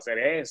Super Bowl para hacer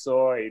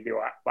eso. Y digo,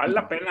 vale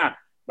la pena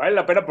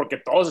porque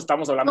todos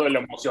estamos hablando de lo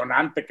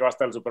emocionante que va a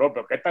estar el Super Bowl,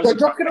 pero ¿qué tal?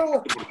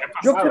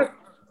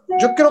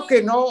 Yo creo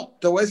que no,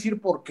 te voy a decir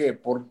por qué.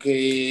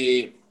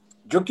 Porque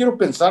yo quiero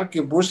pensar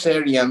que Bruce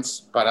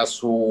Arians, para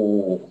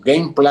su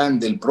game plan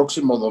del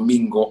próximo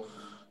domingo,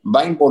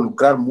 va a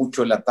involucrar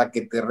mucho el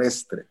ataque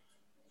terrestre,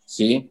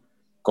 ¿sí?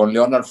 Con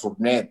Leonard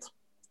Fournette.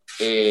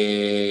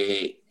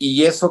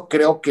 Y eso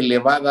creo que le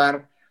va a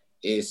dar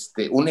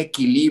un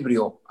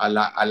equilibrio a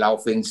la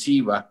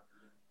ofensiva.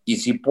 Y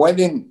si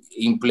pueden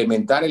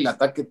implementar el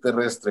ataque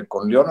terrestre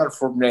con Leonard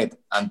Fournette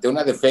ante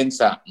una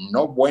defensa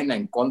no buena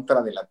en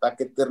contra del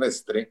ataque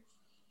terrestre,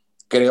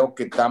 creo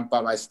que Tampa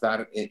va a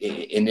estar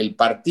en el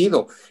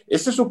partido.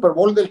 Ese Super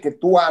Bowl del que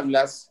tú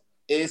hablas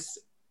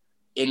es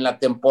en la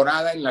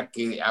temporada en la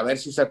que, a ver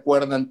si se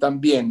acuerdan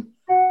también,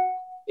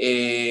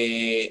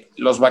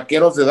 los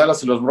Vaqueros de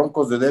Dallas y los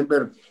Broncos de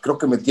Denver creo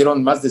que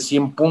metieron más de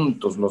 100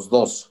 puntos los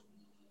dos,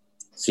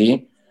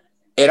 ¿sí?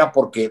 Era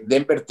porque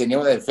Denver tenía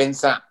una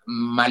defensa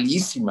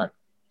malísima,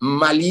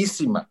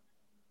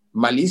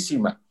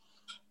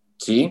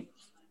 ¿sí?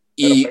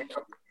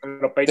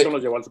 Pero Peyton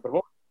los llevó al Super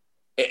Bowl.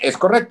 Es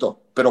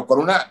correcto, pero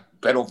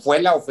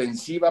fue la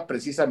ofensiva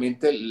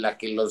precisamente la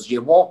que los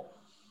llevó.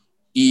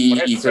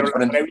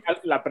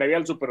 La previa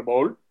al Super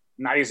Bowl,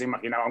 nadie se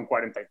imaginaba un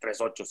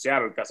 43-8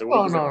 Seattle, que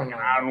aseguro que se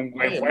imaginaban un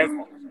buen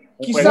juego.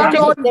 Quizá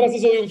no esperas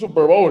eso de un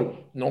Super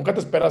Bowl. Nunca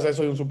te esperas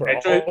eso de un Super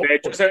Bowl. De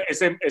hecho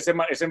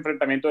ese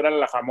enfrentamiento era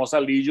la famosa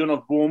Legion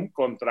of Boom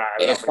contra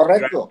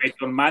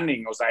Peyton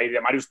Manning, o sea, y de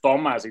Marius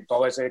Thomas y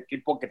todo ese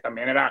equipo que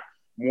también era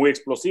muy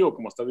explosivo,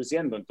 como estás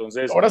diciendo.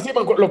 Entonces, ahora sí,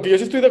 lo que yo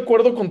sí estoy de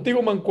acuerdo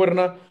contigo,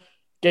 Mancuerna,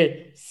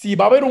 que si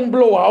va a haber un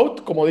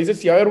blowout, como dices,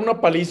 si va a haber una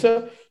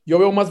paliza, yo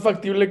veo más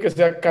factible que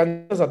sea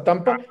Kansas a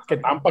Tampa que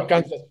Tampa a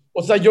Kansas.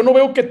 O sea, yo no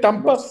veo que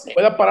Tampa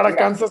pueda parar a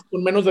Kansas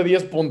con menos de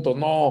 10 puntos.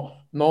 No.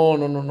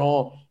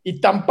 Y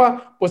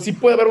Tampa, pues sí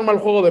puede haber un mal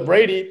juego de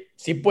Brady,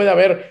 sí puede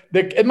haber.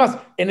 Es más,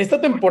 en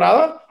esta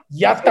temporada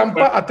ya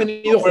Tampa ha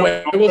tenido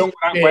juegos.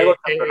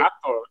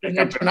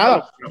 Ya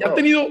ha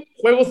tenido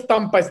juegos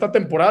Tampa esta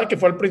temporada, que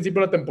fue al principio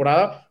de la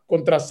temporada,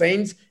 contra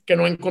Saints, que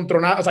no encontró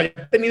nada. O sea, ya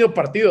ha tenido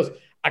partidos.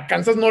 A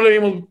Kansas no le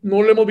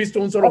hemos visto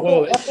un solo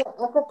juego de eso.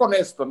 Ojo con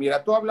esto,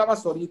 mira, tú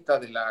hablabas ahorita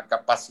de la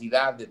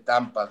capacidad de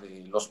Tampa,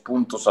 de los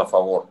puntos a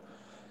favor.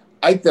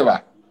 Ahí te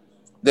va.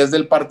 Desde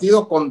el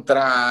partido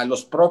contra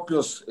los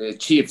propios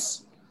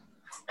Chiefs,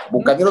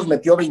 Bucaneros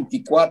metió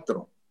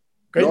 24,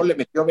 okay. No le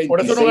metió 26. Por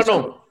eso no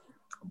ganó.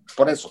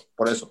 Por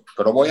eso.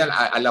 Pero voy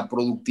a la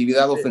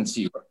productividad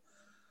ofensiva.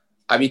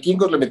 A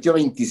Vikingos le metió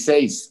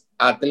 26,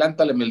 a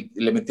Atlanta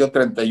le metió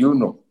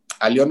 31,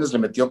 a Leones le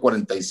metió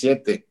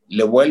 47,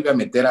 le vuelve a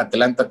meter a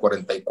Atlanta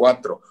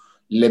 44,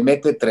 le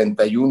mete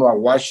 31 a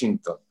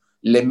Washington,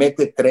 le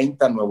mete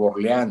 30 a Nueva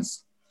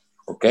Orleans,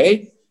 ¿ok?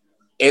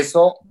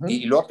 Eso,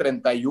 y luego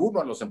 31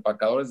 a los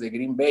empacadores de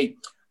Green Bay.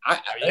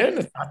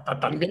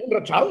 Están bien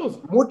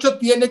enrachados. Mucho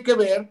tiene que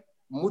ver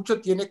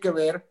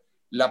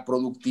la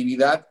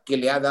productividad que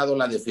le ha dado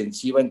la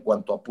defensiva en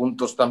cuanto a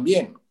puntos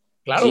también.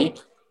 Claro. ¿Sí?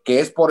 Que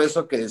es por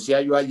eso que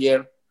decía yo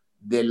ayer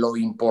de lo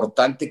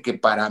importante que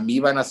para mí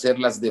van a ser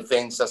las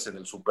defensas en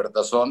el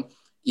Supertazón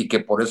y que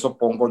por eso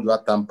pongo yo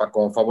a Tampa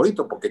como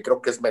favorito, porque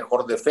creo que es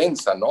mejor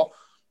defensa, ¿no?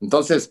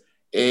 Entonces,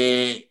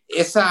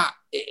 esa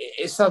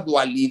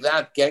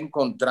dualidad que ha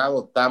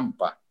encontrado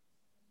Tampa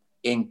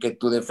en que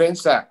tu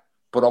defensa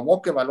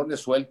provoque balones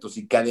sueltos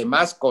y que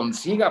además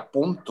consiga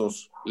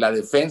puntos la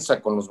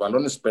defensa con los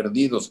balones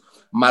perdidos,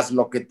 más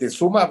lo que te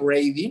suma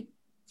Brady,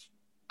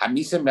 a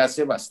mí se me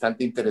hace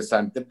bastante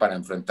interesante para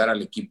enfrentar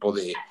al equipo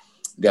de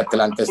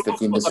Atlanta este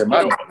fin de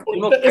semana.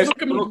 Eso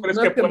que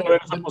mencionaste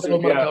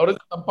los marcadores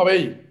de Tampa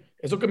Bay,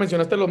 eso que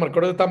mencionaste los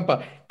marcadores de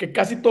Tampa, que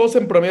casi todos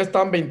en promedio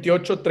estaban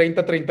 28,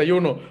 30,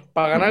 31.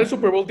 Para ganar el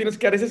Super Bowl tienes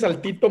que dar ese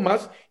saltito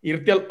más e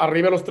irte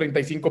arriba a los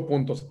 35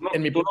 puntos.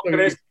 En mi punto de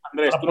vista,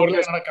 Andrés,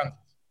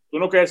 ¿tú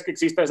no crees que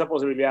exista esa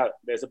posibilidad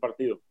de ese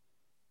partido?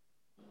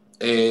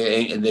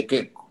 ¿De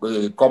qué?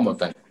 ¿Cómo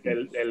tal?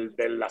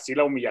 Así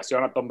la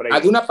humillación a Tom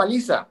Brady. De una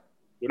paliza.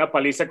 De una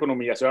paliza con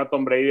humillación a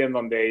Tom Brady, en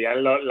donde ya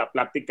la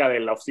plática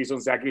del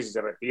off-season sea que si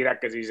se retira,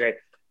 que si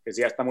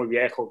ya está muy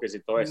viejo, que si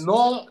todo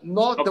eso.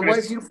 No, te voy a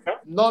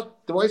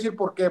decir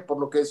por qué, por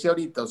lo que decía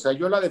ahorita. O sea,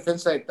 yo la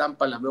defensa de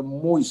Tampa la veo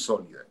muy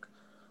sólida.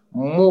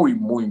 Muy,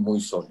 muy, muy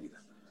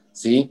sólida.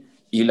 ¿Sí?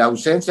 Y la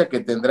ausencia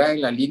que tendrá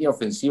en la línea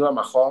ofensiva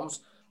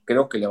Mahomes,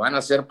 creo que le van a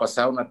hacer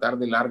pasar una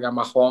tarde larga a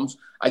Mahomes.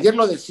 Ayer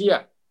lo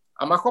decía,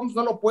 a Mahomes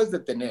no lo puedes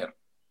detener,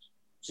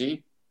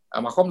 ¿sí?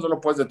 A Mahomes no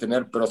lo puedes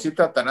detener, pero sí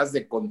tratarás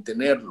de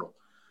contenerlo.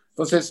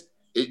 Entonces,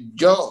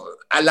 yo,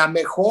 a lo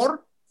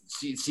mejor,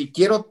 si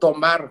quiero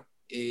tomar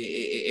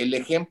el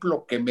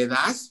ejemplo que me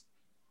das,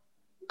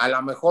 a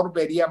lo mejor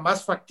vería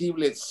más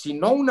factible, si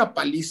no una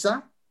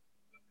paliza,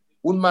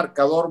 un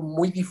marcador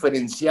muy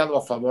diferenciado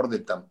a favor de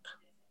Tampa.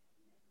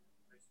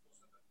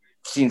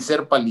 Sin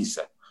ser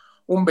paliza.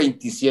 Un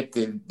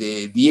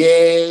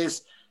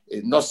 27-10,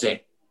 no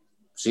sé,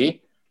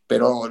 ¿sí?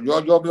 Pero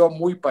yo veo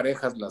muy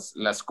parejas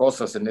las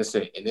cosas en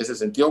ese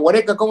sentido.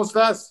 Huereca, ¿cómo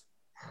estás?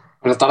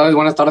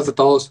 Buenas tardes a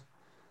todos.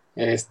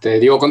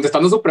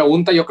 Contestando su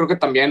pregunta, yo creo que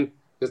también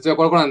estoy de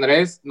acuerdo con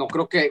Andrés. No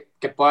creo que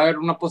pueda haber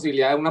una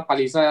posibilidad de una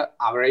paliza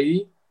a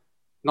Brady.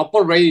 no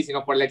por Brady,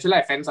 sino por el hecho de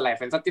la defensa. La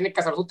defensa tiene que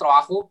hacer su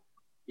trabajo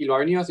y lo ha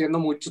venido haciendo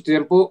mucho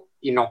tiempo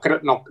y no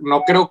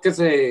creo que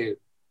se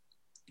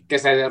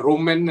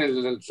derrumben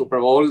el Super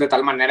Bowl de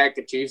tal manera de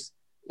que Chiefs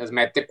les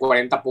mete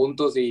 40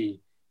 puntos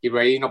y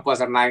Brady no puede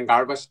hacer nada en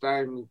garbage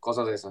time,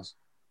 cosas de esas.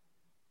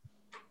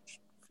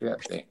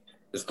 Fíjate,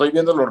 estoy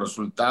viendo los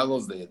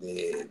resultados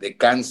de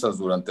Kansas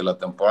durante la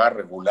temporada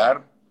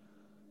regular.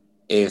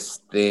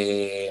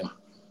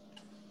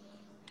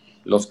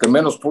 Los que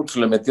menos puntos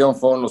le metieron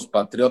fueron los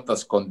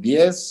Patriotas con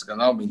 10,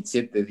 ganaron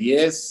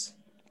 27-10.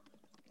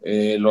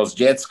 Los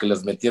Jets que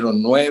les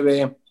metieron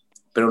 9,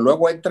 pero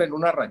luego entra en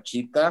una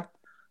rachita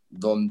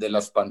donde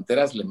las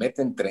Panteras le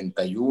meten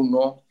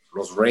 31,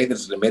 los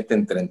Raiders le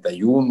meten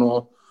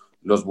 31,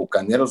 los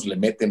Bucaneros le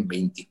meten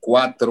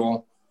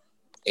 24,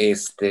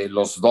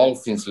 los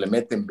Dolphins le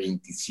meten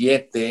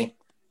 27,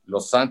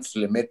 los Santos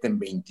le meten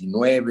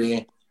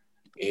 29,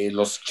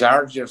 los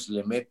Chargers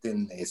le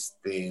meten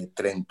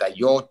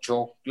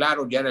 38.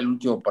 Claro, ya era el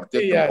último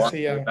partido.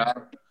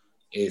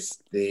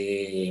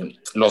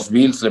 Los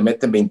Bills le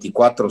meten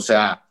 24, o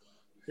sea.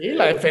 Sí,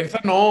 la defensa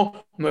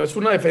no es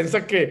una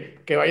defensa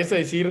que vayas a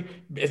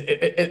decir,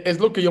 es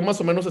lo que yo más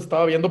o menos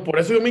estaba viendo, por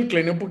eso yo me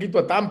incliné un poquito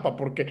a Tampa,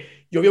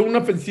 porque yo veo una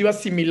ofensiva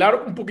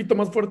similar, un poquito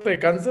más fuerte de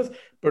Kansas,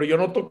 pero yo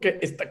noto que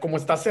como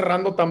está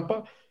cerrando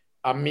Tampa,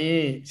 a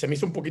mí se me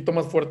hizo un poquito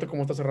más fuerte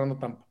como está cerrando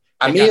Tampa.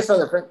 A mí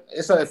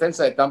esa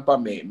defensa de Tampa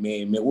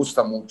me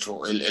gusta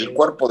mucho, el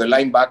cuerpo de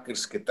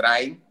linebackers que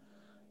traen,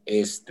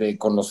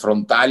 con los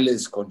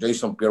frontales, con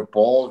Jason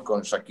Pierre-Paul,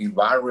 con Shaquille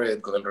Barrett,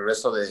 con el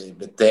regreso de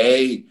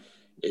Betey.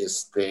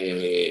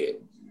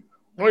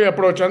 Oye,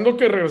 aprovechando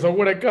que regresó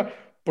Huereca,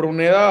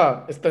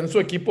 Pruneda está en su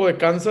equipo de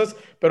Kansas,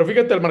 pero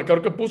fíjate el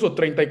marcador que puso,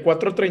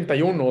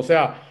 34-31, o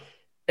sea,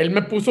 él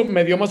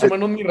me dio más o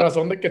menos mi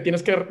razón de que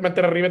tienes que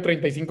meter arriba de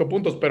 35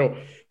 puntos, pero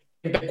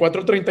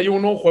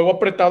 34-31, juego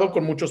apretado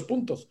con muchos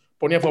puntos,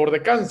 ponía a favor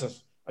de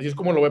Kansas, así es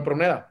como lo ve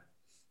Pruneda.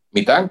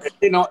 ¿Mi tank?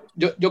 Sí, no,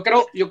 yo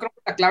creo que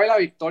la clave de la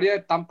victoria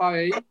de Tampa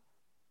Bay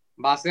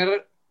va a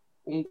ser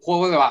un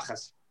juego de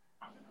bajas.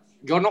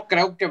 Yo no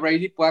creo que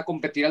Brady pueda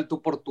competir al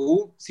tú por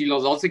tú si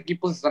los dos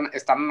equipos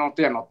están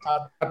anote y anote.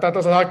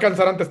 Se va a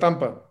cansar ante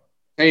Tampa.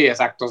 Sí,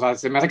 exacto. O sea,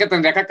 se me hace que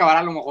tendría que acabar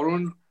a lo mejor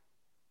un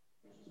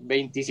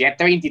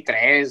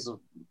 27-23,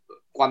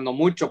 cuando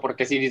mucho,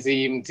 porque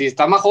si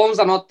está Mahomes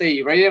anote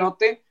y Brady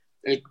anote,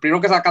 el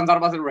primero que se va a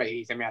cansar va a ser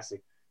Brady, se me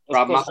hace.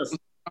 Pero Mahomes es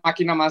una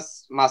máquina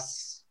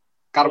más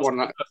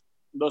carbonada.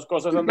 Dos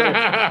cosas, Andrés.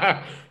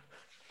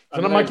 ¿Es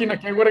una máquina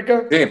qué,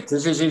 Huereca?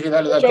 Sí,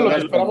 dale.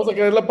 Esperamos a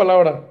que des la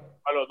palabra.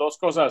 Bueno, dos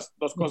cosas.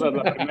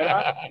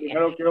 La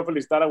primero quiero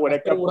felicitar a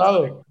Huereca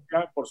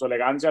por su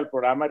elegancia al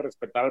programa y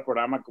respetar al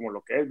programa como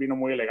lo que es. Vino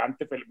muy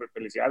elegante.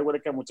 Felicidades,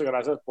 Huereca. Muchas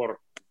gracias por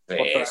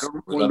traer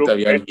un look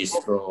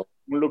fresco,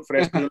 un look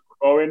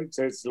joven.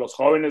 Los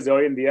jóvenes de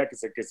hoy en día que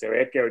se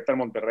ve que ahorita en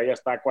Monterrey ya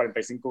está a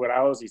 45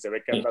 grados y se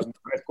ve que andas muy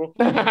fresco.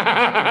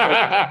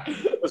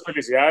 Entonces,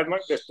 felicidades, ¿no?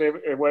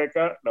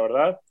 Huereca, la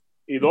verdad.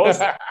 Y dos,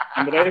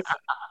 Andrés,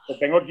 te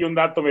tengo aquí un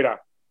dato,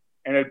 mira.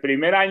 En el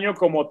primer año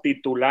como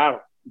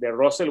titular de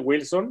Russell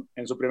Wilson,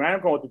 en su primer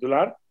año como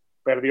titular,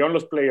 perdió en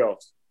los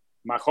playoffs.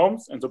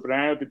 Mahomes, en su primer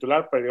año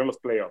titular, perdió en los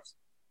playoffs.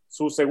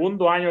 Su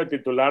segundo año de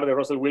titular de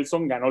Russell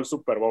Wilson ganó el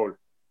Super Bowl.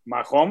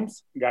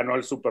 Mahomes ganó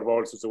el Super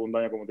Bowl su segundo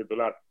año como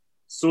titular.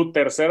 Su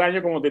tercer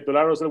año como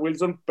titular, Russell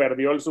Wilson,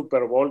 perdió el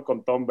Super Bowl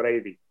con Tom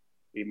Brady.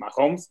 Y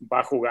Mahomes va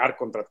a jugar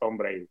contra Tom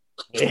Brady.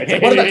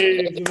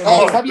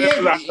 Está bien.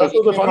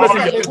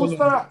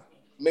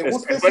 Me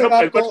gusta ese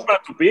dato.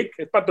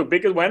 Es para tu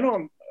pick, es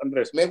bueno,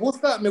 Andrés. Me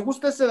gusta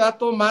ese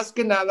dato más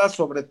que nada,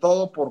 sobre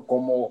todo por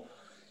cómo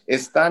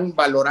están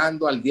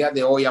valorando al día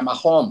de hoy a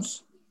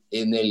Mahomes,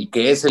 en el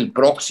que es el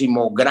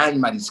próximo gran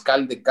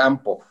mariscal de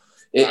campo.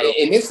 Claro.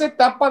 En esa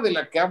etapa de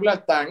la que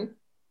habla Tan,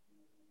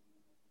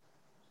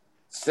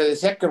 se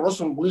decía que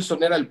Russell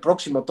Wilson era el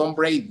próximo Tom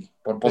Brady,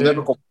 por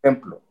ponerlo como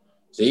ejemplo.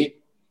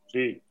 ¿Sí?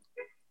 Sí.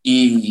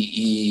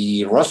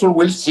 Y Russell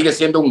Wilson sigue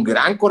siendo un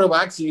gran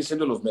quarterback, sigue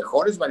siendo los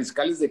mejores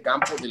mariscales de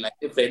campo de la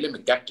NFL,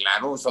 me queda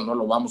claro, eso no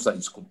lo vamos a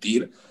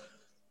discutir,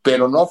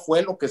 pero no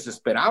fue lo que se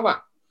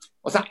esperaba.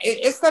 O sea,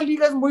 esta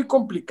liga es muy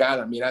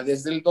complicada. Mira,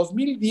 desde el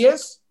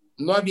 2010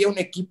 no había un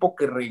equipo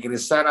que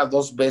regresara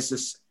 2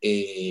 veces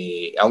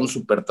a un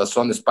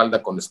supertazón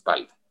espalda con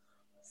espalda,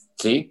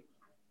 ¿sí?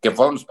 Que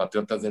fueron los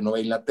Patriotas de Nueva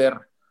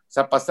Inglaterra. O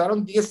sea,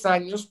 pasaron 10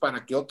 años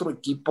para que otro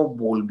equipo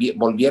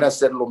volviera a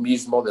hacer lo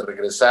mismo, de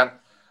regresar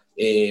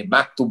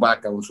back to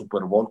back a un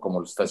Super Bowl como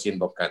lo está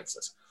haciendo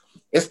Kansas.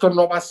 Esto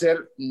no va a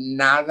ser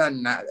nada,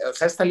 o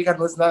sea, esta liga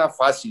no es nada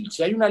fácil.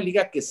 Si hay una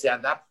liga que se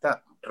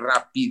adapta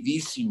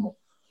rapidísimo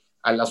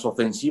a las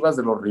ofensivas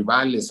de los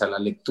rivales, a la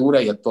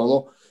lectura y a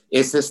todo,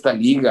 es esta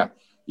liga.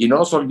 Y no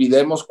nos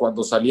olvidemos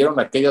cuando salieron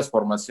aquellas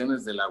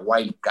formaciones de la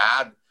Wild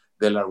Card,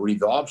 de la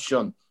Read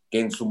Option,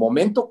 que en su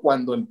momento,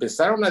 cuando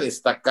empezaron a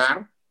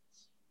destacar,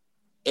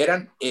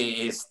 eran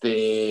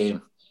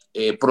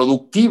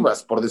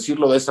productivas, por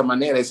decirlo de esa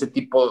manera, ese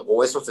tipo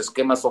o esos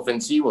esquemas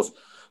ofensivos,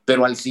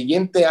 pero al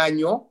siguiente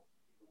año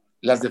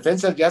las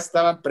defensas ya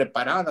estaban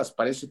preparadas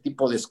para ese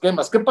tipo de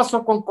esquemas. ¿Qué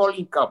pasó con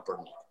Colin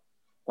Kaepernick?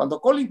 Cuando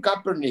Colin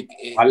Kaepernick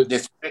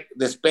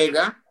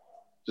despega,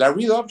 la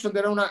read option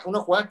era una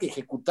jugada que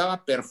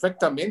ejecutaba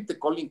perfectamente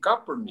Colin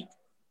Kaepernick,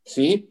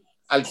 ¿sí?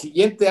 Al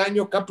siguiente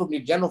año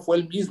Kaepernick ya no fue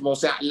el mismo. O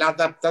sea, la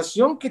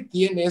adaptación que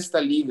tiene esta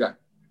liga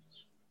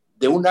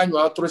de un año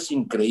a otro es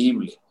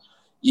increíble.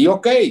 Y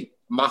ok,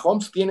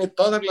 Mahomes tiene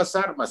todas las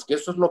armas, que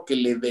eso es lo que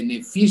le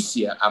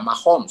beneficia a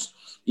Mahomes,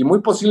 y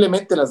muy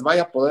posiblemente las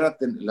vaya a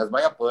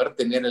poder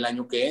tener el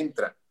año que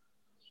entra.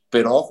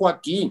 Pero ojo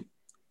aquí,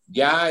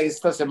 ya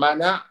esta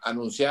semana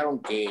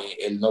anunciaron que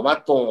el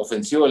novato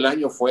ofensivo del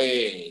año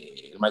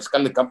fue el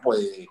mariscal de campo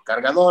de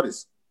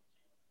Cargadores,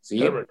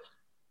 ¿sí?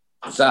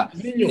 O sea,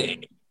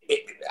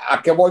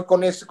 ¿a qué voy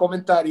con ese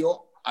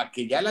comentario? A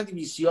que ya la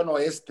división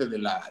oeste de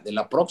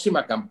la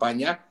próxima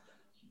campaña,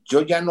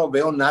 yo ya no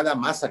veo nada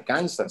más a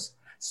Kansas.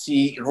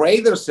 Si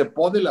Raiders se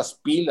pone las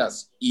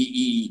pilas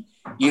y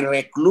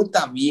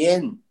recluta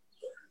bien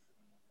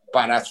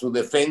para su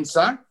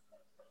defensa,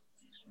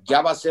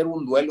 ya va a ser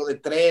un duelo de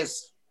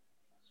 3.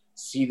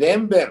 Si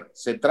Denver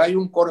se trae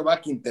un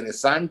quarterback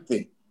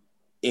interesante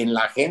en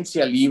la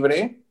agencia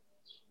libre,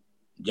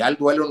 ya el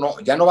duelo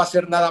ya no va a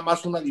ser nada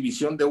más una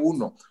división de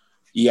 1.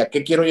 ¿Y a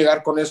qué quiero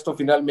llegar con esto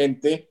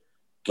finalmente?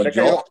 Que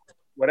yo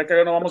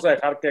no vamos a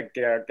dejar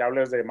que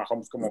hables de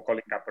Mahomes como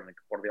Colin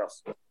Kaepernick, por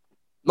Dios.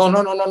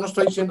 No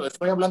estoy diciendo,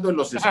 estoy hablando de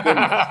los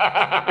esquemas.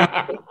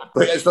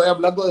 Estoy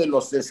hablando de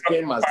los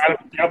esquemas.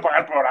 Quiero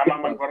pagar el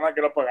programa, mejor no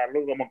quiero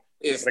pagarlo. Como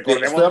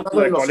recordemos estoy hablando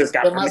de los Colin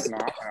esquemas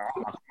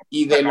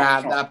y de la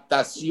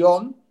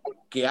adaptación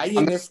que hay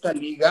en esta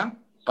liga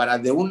para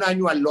de un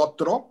año al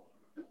otro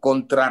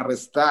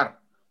contrarrestar.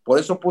 Por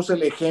eso puse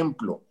el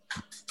ejemplo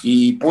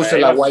y puse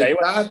la White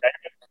Card.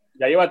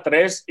 Ya lleva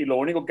 3 y lo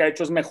único que ha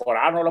hecho es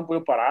mejorar, no lo han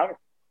podido parar.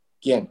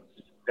 ¿Quién?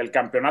 Del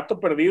campeonato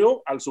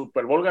perdido al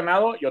Super Bowl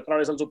ganado y otra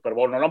vez al Super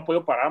Bowl. No lo han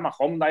podido parar.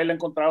 Mahomes, nadie le ha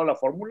encontrado la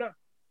fórmula.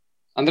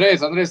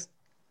 Andrés.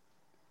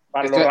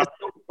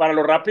 Para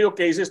lo rápido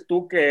que dices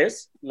tú que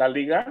es la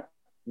liga,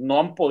 no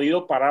han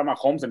podido parar a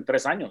Mahomes en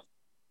 3 años.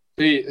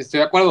 Sí, estoy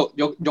de acuerdo.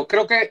 Yo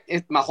creo que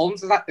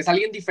Mahomes es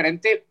alguien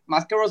diferente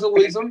más que Russell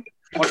Wilson,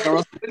 porque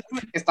Russell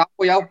Wilson está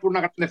apoyado por una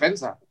gran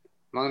defensa.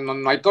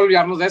 No hay que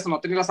olvidarnos de eso. No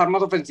tiene las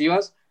armas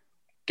ofensivas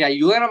que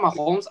ayuden a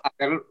Mahomes a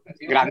ser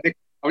grande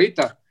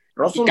ahorita.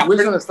 Russell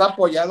Wilson está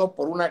apoyado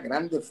por una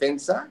gran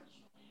defensa.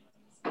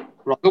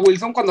 Russell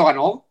Wilson cuando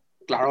ganó,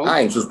 claro.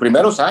 En sus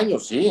primeros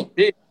años, sí.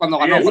 Sí, cuando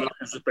ganó.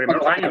 En sus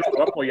primeros años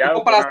estuvo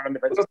apoyado por una gran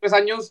defensa.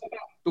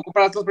 Tú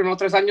comparaste los primeros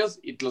 3 años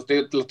y te lo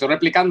estoy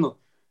replicando.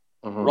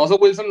 Russell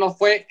Wilson no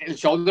fue el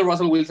show de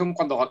Russell Wilson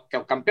cuando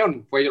quedó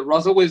campeón. Fue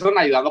Russell Wilson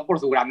ayudando por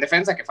su gran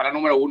defensa, que fue la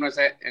número 1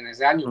 en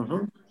ese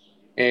año.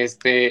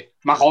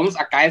 Mahomes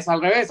acá es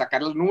al revés. Acá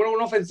es la número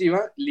 1 ofensiva,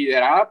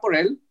 liderada por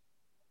él,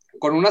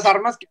 con unas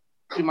armas que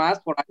firmadas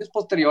por años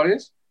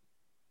posteriores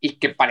y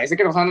que parece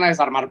que nos van a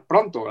desarmar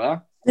pronto,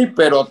 ¿verdad? Sí,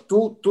 pero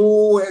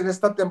tú en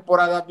esta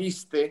temporada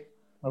viste...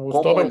 Me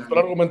gustó el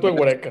argumento de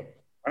Huereca.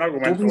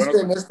 Tú viste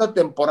en esta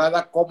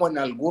temporada cómo en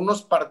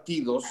algunos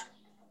partidos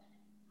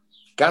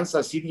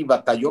Kansas City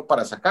batalló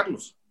para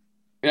sacarlos.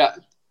 Mira,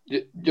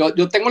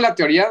 yo tengo la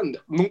teoría,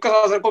 nunca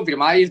va a ser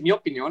confirmada y es mi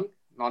opinión.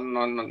 No.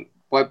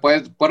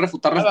 Puedes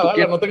refutarla.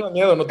 Dale, no tengas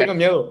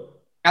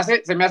miedo.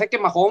 Se me hace que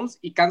Mahomes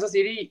y Kansas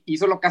City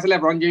hizo lo que hace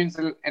LeBron James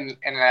en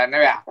la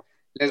NBA.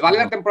 Les vale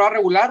la temporada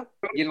regular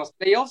y en los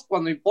playoffs,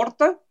 cuando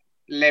importa,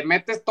 le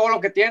metes todo lo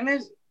que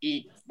tienes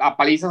y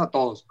apalizas a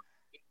todos.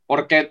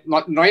 Porque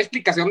no hay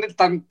explicación de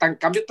tan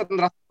cambio tan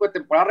drástico de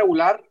temporada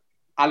regular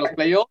a los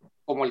playoffs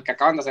como el que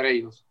acaban de hacer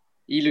ellos.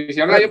 Y lo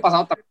hicieron el año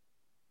pasado también.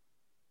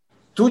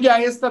 Tú ya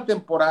esta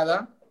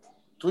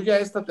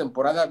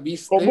temporada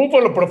viste... Con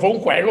Buffalo, pero fue un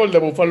juego el de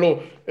Buffalo.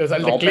 O sea,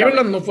 el de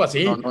Cleveland no fue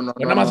así.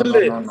 Nada más el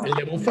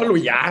de Buffalo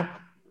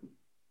ya.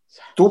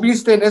 Tú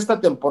viste en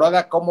esta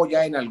temporada cómo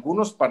ya en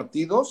algunos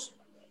partidos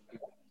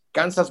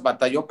Kansas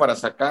batalló para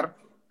sacar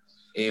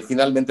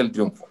finalmente el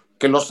triunfo.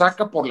 Que lo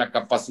saca por la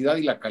capacidad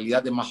y la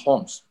calidad de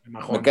Mahomes.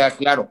 Me queda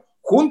claro.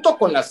 Junto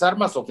con las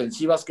armas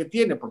ofensivas que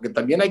tiene, porque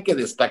también hay que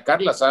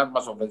destacar las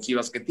armas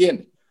ofensivas que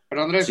tiene.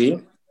 Pero Andrés,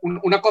 ¿sí?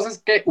 Una cosa es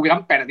que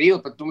hubieran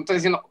perdido, pero tú me estás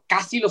diciendo,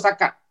 casi lo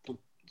saca.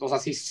 O sea,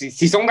 sí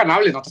son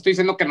ganables, no te estoy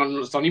diciendo que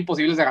no son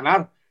imposibles de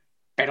ganar.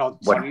 Pero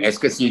bueno, es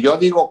que si yo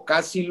digo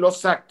casi lo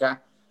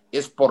saca,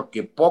 es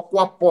porque poco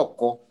a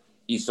poco,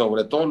 y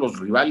sobre todo los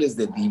rivales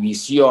de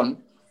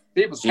división...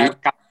 Sí, pues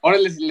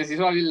Cargadores les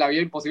hizo la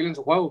vida imposible en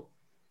su juego.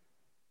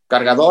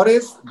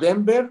 Cargadores,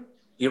 Denver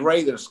y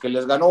Raiders, que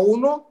les ganó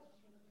uno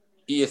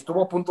y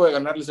estuvo a punto de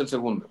ganarles el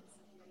segundo.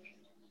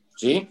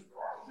 ¿Sí?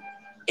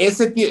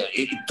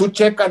 Tú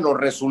checas los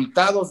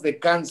resultados de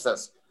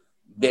Kansas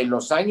de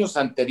los años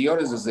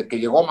anteriores, desde que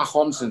llegó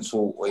Mahomes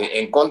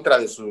en contra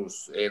de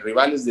sus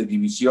rivales de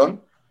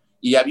división,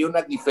 y había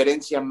una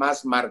diferencia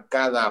más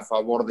marcada a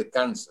favor de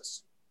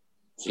Kansas.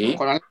 ¿Sí?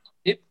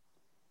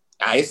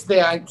 A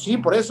este año, sí,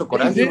 por eso,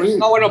 con Andy Reid.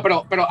 No, bueno,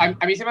 pero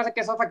a mí se me hace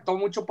que eso afectó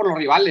mucho por los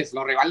rivales.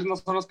 Los rivales no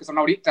son los que son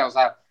ahorita. O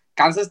sea,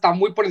 Kansas está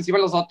muy por encima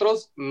de los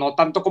otros, no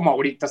tanto como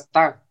ahorita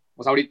está.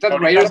 O sea, ahorita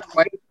Ahorita, Raiders...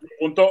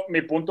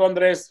 mi punto,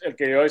 Andrés, el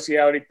que yo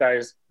decía ahorita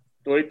es,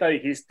 tú ahorita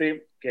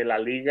dijiste que la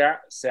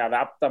liga se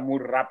adapta muy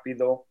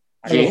rápido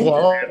a los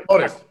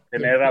jugadores.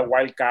 tener a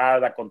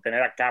Wildcat, a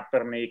contener a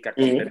Kaepernick, a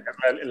contener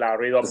la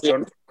read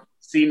option.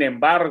 Sin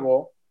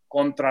embargo,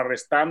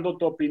 contrarrestando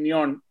tu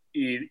opinión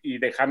y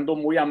dejando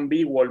muy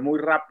ambiguo el muy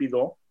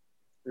rápido,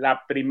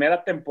 la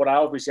primera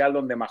temporada oficial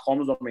donde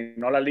Mahomes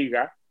dominó la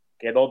liga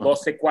quedó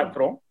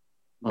 12-4.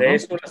 De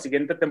eso, la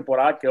siguiente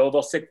temporada quedó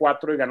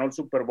 12-4 y ganó el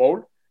Super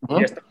Bowl.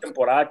 Y esta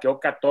temporada quedó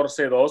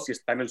 14-2 y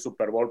está en el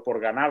Super Bowl por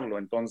ganarlo.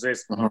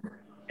 Entonces,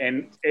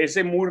 en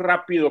ese muy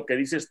rápido que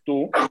dices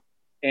tú,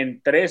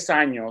 en 3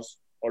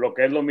 años, o lo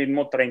que es lo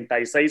mismo,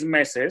 36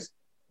 meses,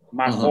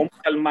 Mahomes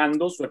al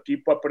mando, su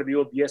equipo ha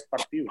perdido 10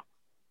 partidos.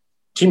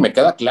 Sí, me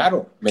queda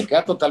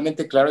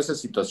totalmente claro esa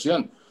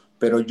situación,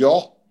 pero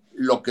yo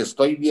lo que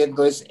estoy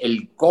viendo es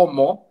el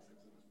cómo,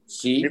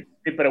 ¿sí?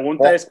 Mi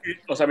pregunta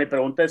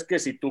es que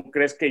si tú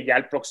crees que ya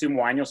el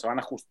próximo año se van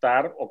a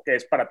ajustar o que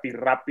es para ti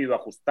rápido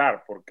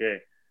ajustar,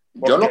 porque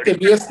yo lo que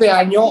vi este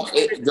año,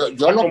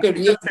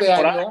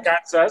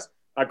 Kansas,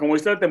 como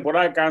viste la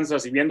temporada de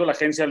Kansas y viendo la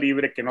agencia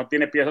libre que no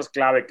tiene piezas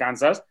clave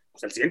Kansas,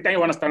 pues el siguiente año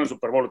van a estar en el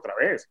Super Bowl otra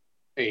vez.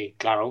 Sí,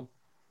 claro.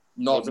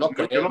 No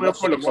creo. Yo no veo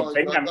que lo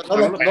contengan. No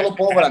lo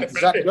puedo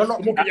garantizar.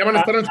 ¿Cómo que ya van a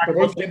estar en el Super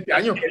Bowl el siguiente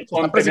año? El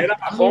contener a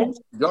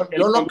Mahomes, yo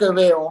lo que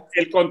veo...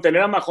 El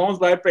contener a Mahomes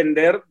va a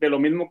depender de lo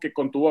mismo que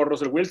contuvo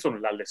Russell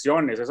Wilson, las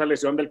lesiones, esa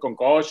lesión del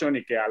concussion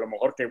y que a lo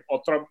mejor que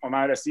otra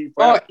madre así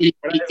fuera. Y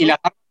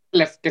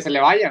las que se le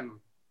vayan.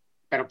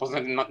 Pero pues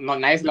no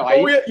nadie se lo va a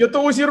ir. Yo te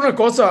voy a decir una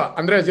cosa,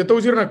 Andrés,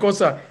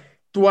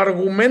 Tu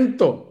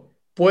argumento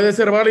puede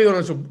ser válido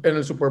en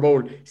el Super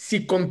Bowl.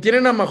 Si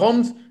contienen a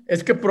Mahomes,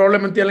 es que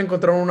probablemente ya le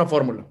encontraron una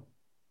fórmula.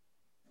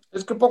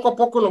 Es que poco a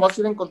poco lo vas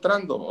a ir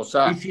encontrando. O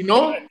sea, y si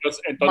no,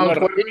 entonces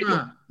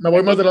me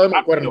voy más del lado de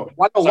Mancuerno.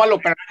 Gualo,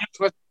 pero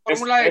su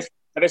fórmula es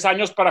 3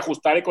 años para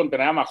ajustar y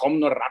contener a Mahomes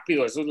no es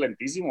rápido, eso es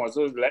lentísimo.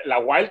 Eso es, la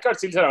wildcard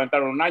sí se la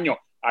aventaron un año.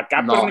 A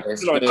Kaepernick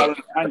se lo aventaron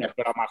un año,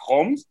 pero a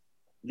Mahomes,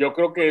 yo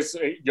creo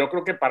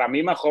que para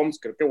mí Mahomes,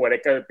 creo que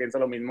Huereca piensa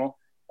lo mismo.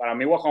 Para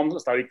mí, Mahomes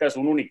hasta ahorita es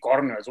un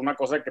unicornio, es una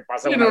cosa que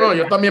pasa. Sí,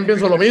 yo también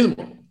pienso lo mismo.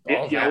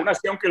 Y aún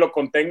así, aunque lo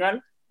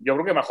contengan, yo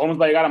creo que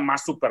Mahomes va a llegar a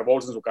más Super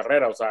Bowls en su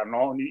carrera. O sea,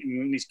 no,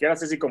 ni siquiera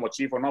sé si como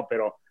Chief o no,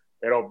 pero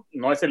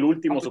no es el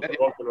último Super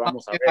Bowl que lo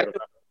vamos a ver. O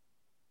sea.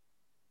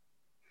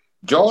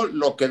 Yo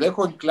lo que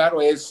dejo en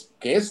claro es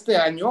que este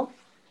año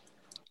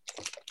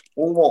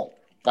hubo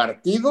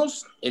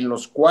partidos en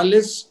los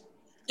cuales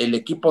el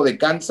equipo de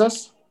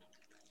Kansas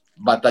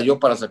batalló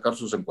para sacar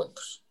sus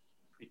encuentros.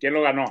 ¿Y quién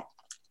lo ganó?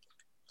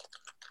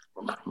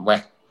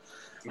 Bueno,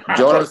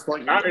 yo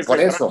estoy por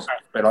eso,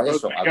 pero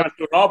eso.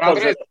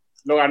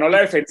 Lo ganó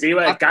la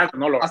defensiva de Kansas,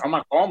 no lo ganó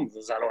Mahomes,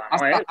 o sea, lo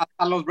ganó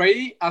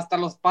él. Hasta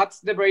los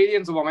Pats de Brady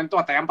en su momento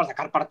batallan para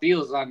sacar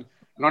partidos, o sea,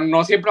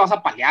 no siempre vas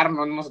a palear,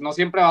 no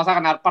siempre vas a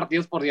ganar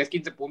partidos por 10,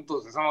 15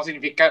 puntos, eso no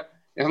significa,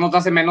 eso no te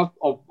hace menos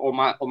o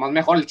más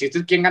mejor, el chiste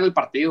es quién gana el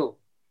partido.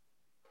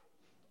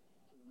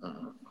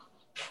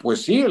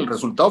 Pues sí, el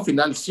resultado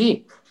final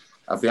sí,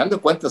 al final de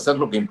cuentas es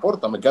lo que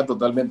importa, me queda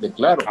totalmente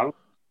claro.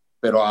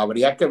 Pero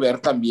habría que ver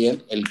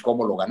también el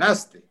cómo lo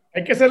ganaste.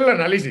 Hay que hacer el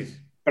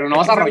análisis. Pero no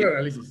vas a arreglar el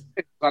análisis.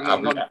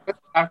 No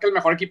puedes que el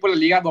mejor equipo de la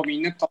liga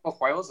domine todos los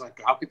juegos. O sea,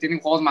 claro que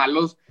tienen juegos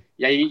malos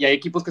y hay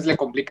equipos que se le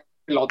complican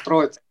el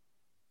otro.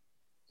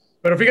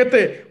 Pero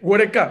fíjate,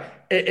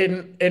 Huereca,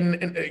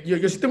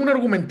 yo sí tengo un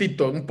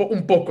argumentito,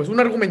 un poco, es un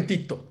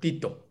argumentito,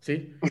 Tito,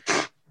 ¿sí?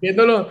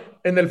 Viéndolo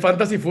en el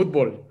fantasy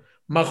fútbol.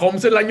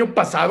 Mahomes el año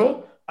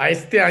pasado...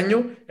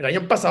 el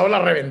año pasado la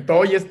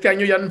reventó y este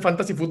año ya en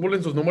Fantasy Fútbol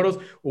en sus números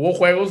hubo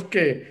juegos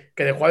que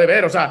dejó de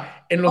ver. O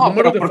sea, en los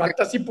números de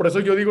Fantasy, por eso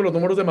yo digo los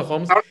números de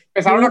Mahomes,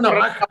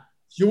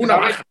 hubo una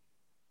baja.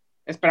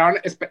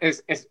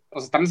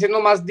 Están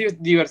haciendo más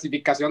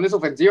diversificación de su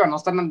ofensiva, no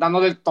están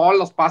dando de todos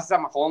los pases a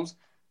Mahomes,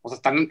 o sea,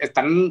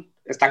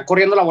 están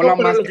corriendo la bola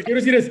más. Lo que quiero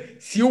decir es,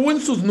 si hubo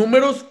en sus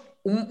números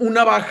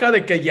una baja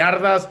de que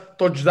yardas,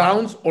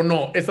 touchdowns o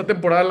no, esta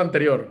temporada la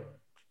anterior.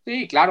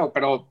 Sí, claro,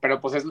 pero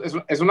pues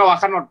es una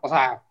baja, o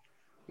sea,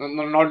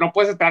 no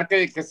puedes esperar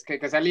que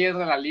sea líder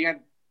de la liga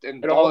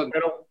en todo.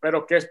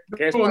 Pero ¿qué es?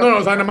 No,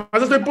 o sea, nada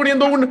más estoy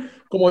poniendo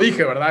como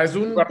dije, ¿verdad? Es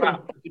un...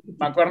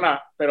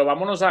 Mancuerna, pero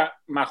vámonos a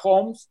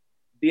Mahomes,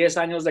 10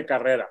 años de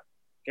carrera.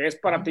 ¿Qué es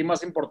para ti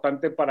más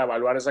importante para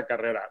evaluar esa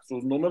carrera?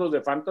 ¿Sus números de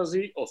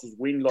fantasy o sus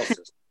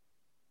win-losses?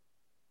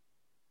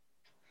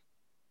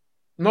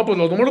 No, pues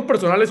los números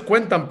personales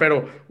cuentan,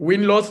 pero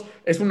win-loss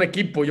es un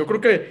equipo. Yo creo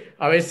que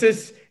a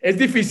veces es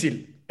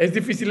difícil.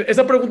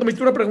 Esa pregunta, me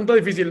hiciste una pregunta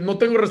difícil. No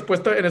tengo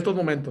respuesta en estos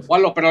momentos.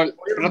 Bueno,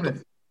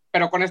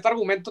 pero con este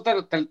argumento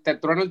te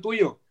trueno el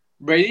tuyo.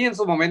 Brady en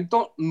su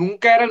momento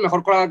nunca era el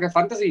mejor quarterback de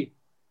fantasy.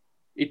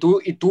 Y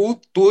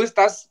tú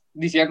estás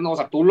diciendo, o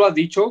sea, tú lo has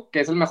dicho, que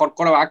es el mejor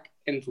quarterback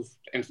en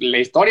la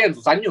historia, en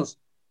sus años.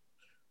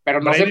 Pero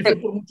no Brady siempre...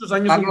 fue por muchos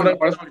años un gran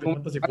quarterback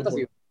de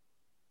fantasy.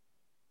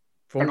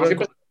 Pero no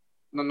siempre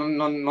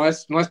no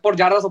es por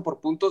yardas o por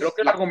puntos. Creo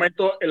que el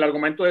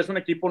argumento de es un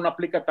equipo no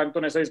aplica tanto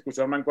en esa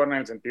discusión, Mancuerna,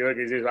 en el sentido de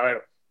que dices, a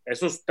ver,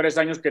 esos 3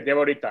 años que lleva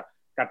ahorita,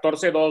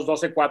 14-2,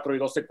 12-4 y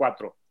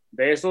 12-4,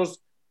 de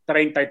esos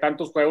 30 y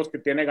tantos juegos que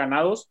tiene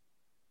ganados,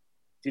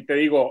 si te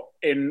digo,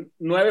 en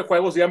 9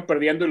 juegos iban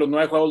perdiendo y los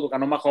 9 juegos los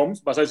ganó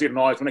Mahomes, ¿vas a decir,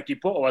 no, es un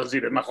equipo o vas a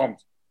decir, es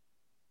Mahomes?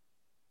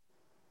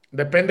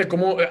 Depende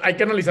cómo, hay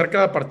que analizar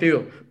cada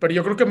partido. Pero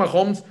yo creo que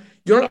Mahomes,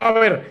 yo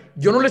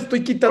no le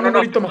estoy quitando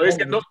mérito a Mahomes.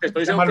 Te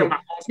estoy diciendo que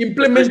Mahomes,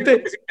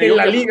 simplemente en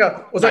la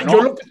liga. O sea,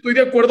 yo lo que estoy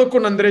de acuerdo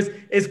con Andrés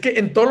es que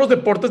en todos los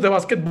deportes de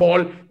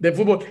básquetbol, de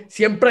fútbol,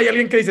 siempre hay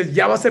alguien que dice,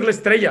 ya va a ser la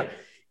estrella.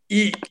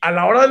 Y a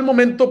la hora del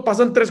momento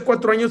pasan 3,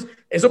 4 años.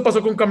 Eso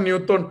pasó con Cam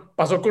Newton,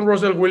 pasó con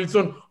Russell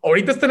Wilson.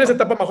 Ahorita está en esa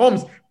etapa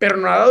Mahomes, pero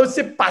no ha dado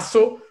ese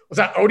paso. O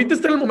sea, ahorita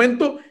está en el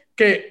momento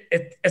que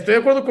estoy de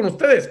acuerdo con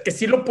ustedes, que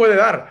sí lo puede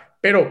dar,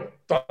 pero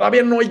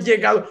todavía no he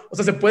llegado. O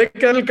sea, se puede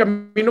quedar en el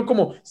camino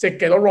como se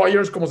quedó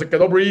Rodgers, como se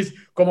quedó Breeze,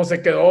 como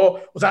se quedó.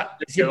 O sea,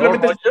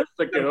 simplemente.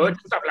 Se quedó, ¿de qué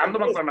estás hablando,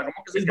 Mancuerna? ¿Cómo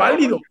que es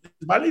válido,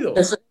 es válido.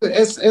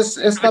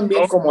 Es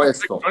también como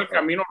esto. El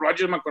camino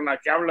Rodgers, Mancuerna,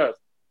 ¿qué hablas?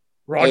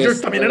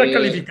 Rodgers también era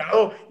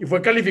calificado y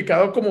fue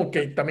calificado como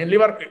que también le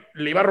iba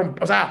a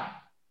romper. O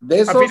sea,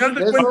 de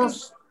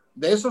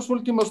esos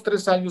últimos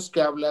 3 años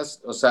que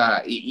hablas, o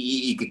sea,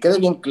 y que quede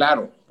bien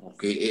claro,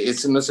 porque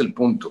ese no es el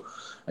punto.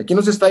 Aquí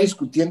no se está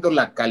discutiendo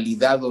la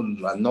calidad o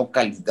la no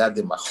calidad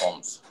de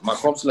Mahomes.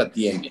 Mahomes la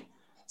tiene,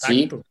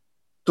 ¿sí? Exacto.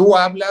 Tú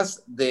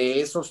hablas de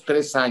esos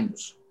 3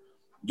 años.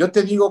 Yo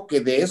te digo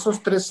que de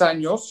esos 3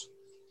 años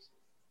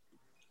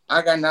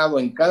ha ganado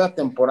en cada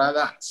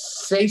temporada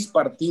 6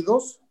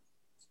 partidos,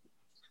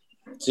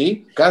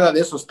 ¿sí? Cada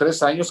de esos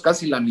 3 años,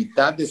 casi la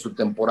mitad de su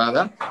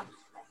temporada,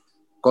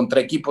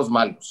 contra equipos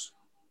malos.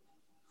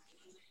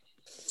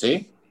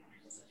 ¿Sí?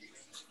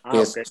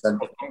 Okay.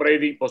 Tom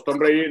Brady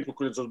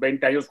en sus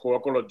 20 años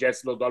jugó con los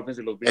Jets, los Dolphins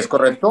y los Bills. ¿Es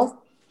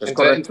correcto? ¿Es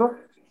correcto?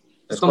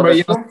 ¿Es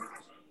correcto?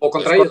 ¿O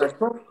contra ellos?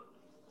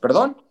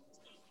 ¿Perdón?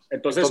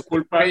 Entonces,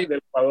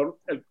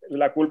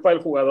 la culpa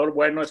del jugador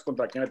bueno es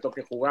contra quien le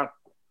toque jugar.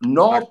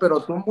 No,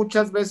 pero tú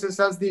muchas veces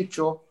has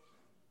dicho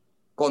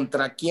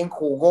contra quién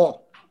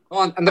jugó.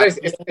 No, Andrés,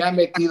 ha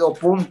metido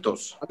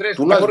puntos. Andrés,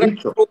 tú lo has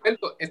dicho.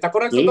 Está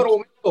correcto tu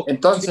argumento.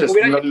 Entonces,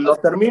 lo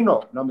termino.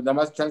 No me da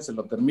más chance,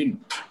 lo termino.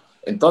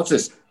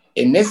 Entonces,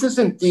 en ese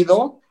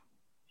sentido,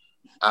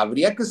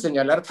 habría que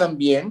señalar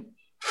también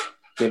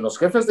que los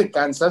Jefes de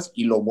Kansas,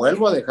 y lo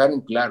vuelvo a dejar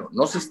en claro,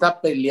 no se está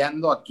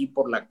peleando aquí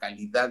por la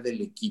calidad del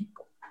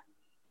equipo,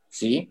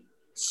 ¿sí?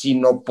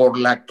 Sino por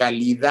la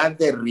calidad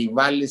de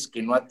rivales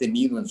que no ha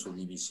tenido en su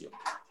división.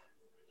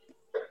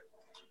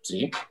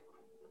 ¿Sí?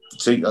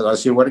 Sí,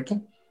 así, Huerque.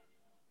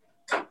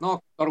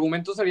 No, tu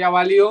argumento sería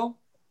válido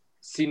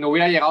si no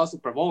hubiera llegado a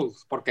Super Bowl,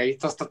 porque ahí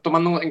estás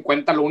tomando en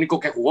cuenta lo único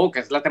que jugó, que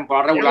es la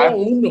temporada regular,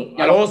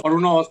 y a lo mejor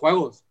 1 o 2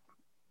 juegos.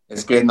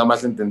 Es que no me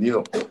has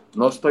entendido.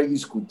 No estoy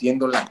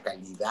discutiendo la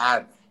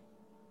calidad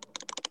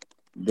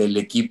del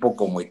equipo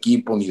como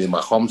equipo, ni de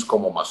Mahomes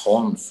como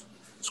Mahomes.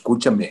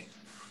 Escúchame.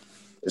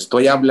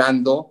 Estoy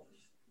hablando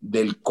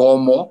del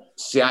cómo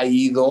se ha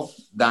ido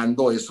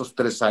dando esos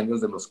 3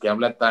 años de los que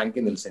habla Tank,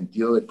 en el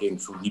sentido de que en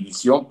su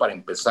división, para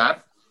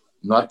empezar,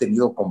 no ha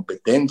tenido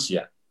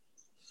competencia.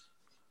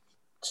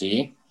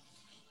 ¿Sí?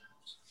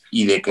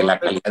 Y de que la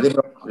calidad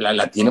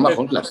la tiene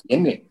Mahomes, la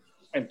tiene.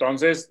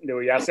 Entonces,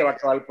 ya se va a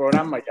acabar el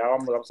programa, ya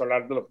vamos a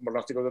hablar de los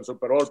pronósticos del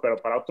Super Bowl, pero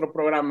para otro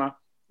programa,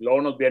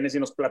 luego nos vienes y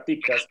nos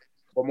platicas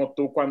cómo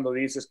tú, cuando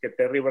dices que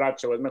Terry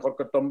Bradshaw es mejor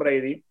que Tom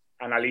Brady,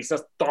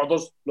 analizas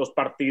todos los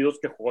partidos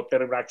que jugó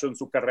Terry Bradshaw en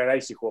su carrera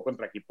y si jugó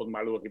contra equipos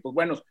malos o equipos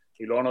buenos,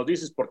 y luego nos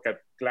dices, porque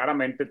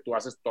claramente tú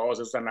haces todos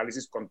esos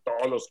análisis con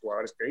todos los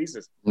jugadores que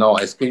dices. No,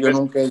 es que yo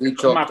nunca he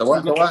dicho, te voy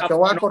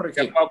a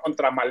corregir. Jugado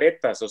contra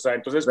maletas, o sea,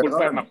 entonces es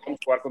culpa de Mahomes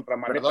jugar contra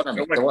maletas.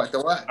 Perdóname,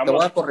 te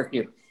voy a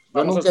corregir.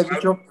 Yo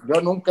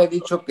nunca he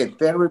dicho que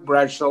Terry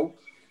Bradshaw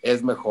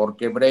es mejor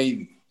que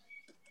Brady.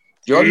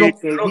 Yo lo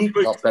que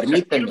dije, no,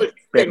 permíteme.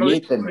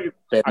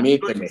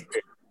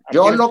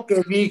 Yo lo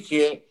que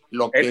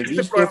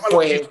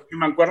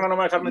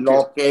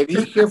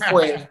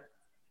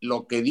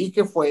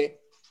dije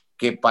fue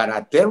que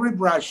para Terry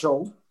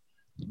Bradshaw,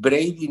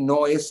 Brady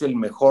no es el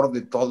mejor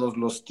de todos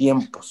los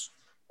tiempos.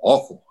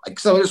 Ojo, hay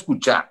que saber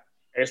escuchar.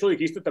 Eso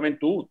dijiste también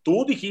tú.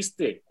 Tú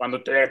dijiste,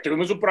 cuando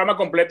tuvimos un programa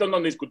completo en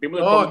donde discutimos...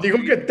 No, digo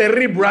que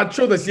Terry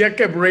Bradshaw decía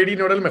que Brady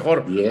no era el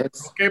mejor.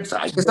 Yes. O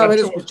sea, hay que saber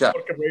escuchar.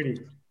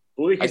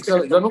 Tú dijiste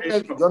yo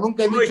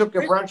nunca he dicho que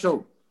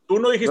Bradshaw... ¿Tú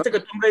no dijiste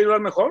que Tom Brady era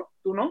el mejor?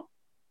 ¿Tú no?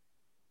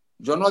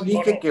 Yo no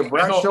dije que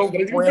Bradshaw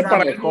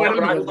fuera mejor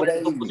que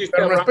Brady.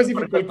 Pero no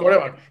especificó el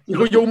quarterback.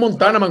 Dijo Joe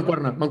Montana,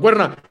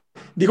 Mancuerna.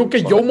 Dijo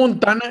que Joe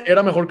Montana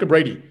era mejor que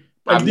Brady.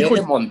 Hablé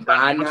de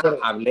Montana,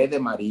 hablé de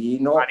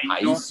Marino,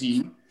 ahí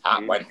sí.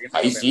 Bueno,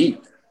 ahí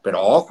sí.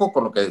 Pero ojo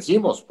con lo que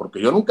decimos,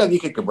 porque yo nunca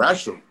dije que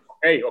Bradshaw.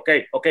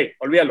 Ok,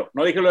 olvídalo.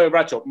 No dije lo de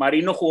Bradshaw.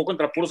 Marino jugó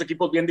contra puros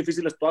equipos bien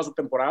difíciles todas sus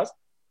temporadas.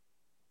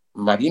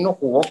 Marino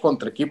jugó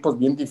contra equipos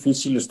bien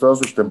difíciles todas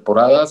sus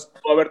temporadas.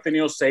 Pudo haber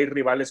tenido 6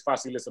 rivales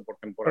fáciles por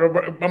temporada.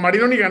 Pero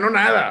Marino ni ganó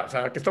nada. O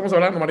sea, ¿qué estamos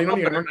hablando? Marino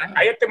ni ganó nada.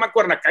 Cállate,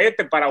 Macuerna,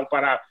 cállate.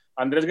 Para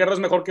Andrés Guerra es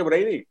mejor que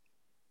Brady.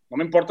 No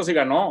me importa si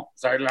ganó. O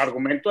sea, el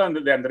argumento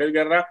de Andrés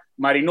Guerra,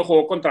 Marino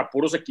jugó contra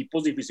puros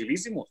equipos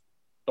dificilísimos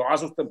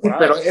todas sus temporadas.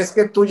 Pero es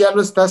que tú ya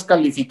lo estás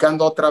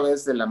calificando otra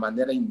vez de la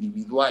manera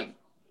individual.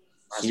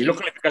 Así lo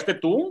calificaste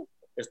tú.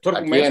 Es tu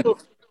argumento.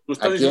 Tú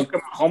estás diciendo que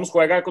Mahomes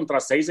juega contra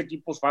 6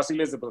 equipos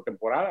fáciles de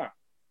temporada.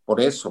 Por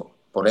eso.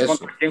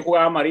 ¿Contra quién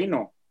jugaba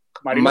Marino?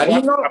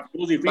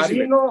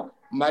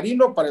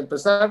 Marino, para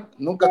empezar,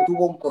 nunca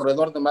tuvo un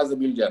corredor de más de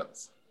 1,000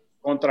 yardas.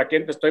 ¿Contra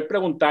quién? Te estoy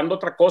preguntando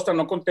otra cosa,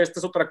 no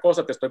contestes otra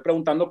cosa. Te estoy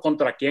preguntando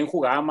contra quién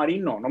jugaba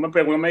Marino. No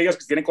me digas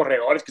que si tiene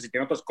corredores, que si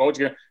tiene otros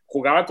coaches.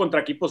 ¿Jugaba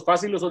contra equipos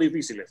fáciles o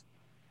difíciles?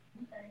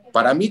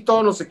 Para mí,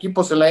 todos los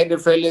equipos en la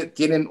NFL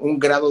tienen un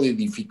grado de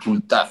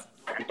dificultad.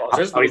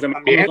 Entonces, los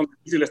demás no son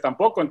difíciles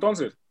tampoco,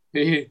 entonces.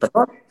 Sí.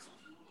 ¿Perdón?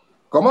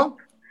 ¿Cómo?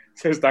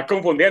 Se está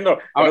confundiendo.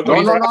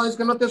 No, es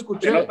que no te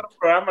escuché. En otro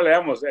programa le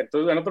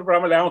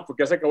damos,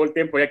 porque ya se acabó el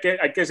tiempo. Hay que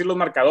decir los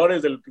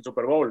marcadores del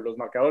Super Bowl, los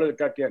marcadores de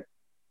cada quien.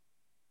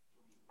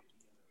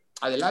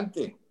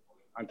 Adelante.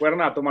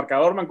 Mancuerna, tu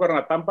marcador,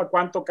 Mancuerna. Tampa,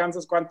 ¿cuánto?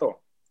 Kansas,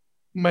 ¿cuánto?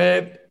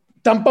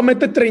 Tampa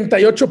mete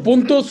 38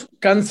 puntos,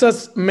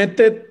 Kansas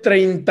mete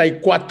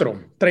 34.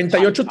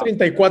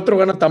 38-34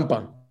 gana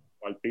Tampa.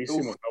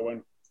 Altísimo,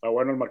 está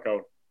bueno el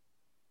marcador.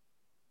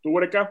 ¿Tú,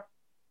 Greca?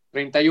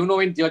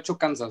 31-28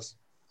 Kansas.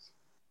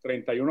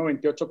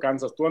 31-28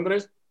 Kansas. ¿Tú,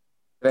 Andrés?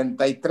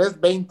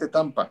 33-20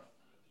 Tampa.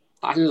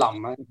 A la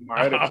madre.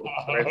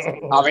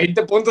 A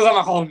 20 puntos a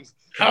Mahomes.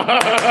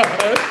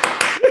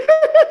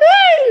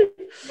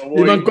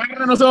 Y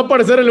Mancuerna no se va a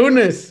aparecer el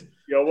lunes.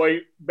 Yo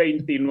voy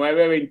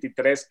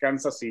 29-23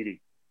 Kansas City.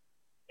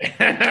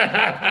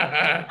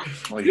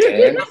 Muy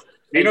bien.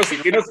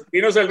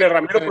 Dinos el de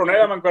Ramiro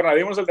Proneda, Mancuerna.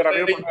 Dimos el de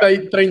Ramiro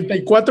Proneda.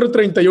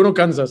 34-31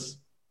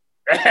 Kansas.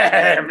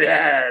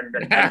 Bien.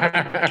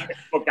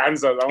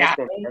 Kansas, vamos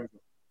con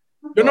Kansas.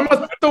 Yo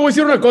nomás te voy a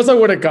decir una cosa,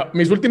 Güereca.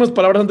 Mis últimas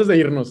palabras antes de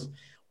irnos.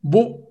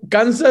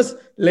 Kansas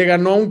le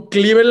ganó a un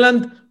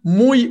Cleveland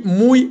muy,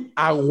 muy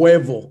a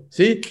huevo,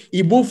 ¿sí?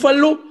 Y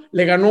Buffalo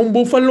le ganó a un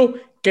Buffalo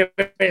que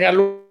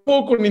regaló el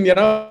juego con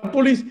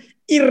Indianapolis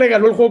y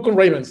regaló el juego con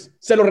Ravens.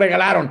 Se lo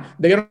regalaron.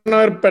 Debieron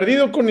haber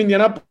perdido con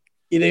Indianapolis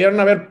y debieron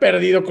haber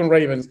perdido con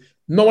Ravens.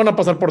 No van a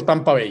pasar por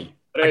Tampa Bay.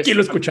 Aquí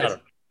lo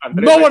escucharon.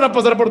 Andrés, no van a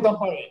pasar por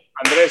Tampa Bay.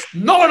 Andrés.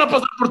 No van a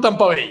pasar por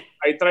Tampa Bay.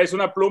 Ahí traes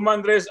una pluma,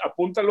 Andrés.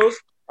 Apunta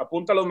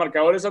los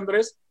marcadores,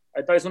 Andrés.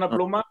 Ahí traes una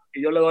pluma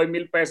y yo le doy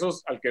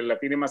 $1,000 al que la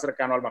tiene más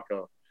cercano al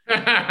marcador.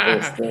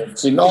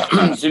 Si no,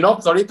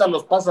 pues ahorita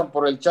los pasan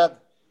por el chat.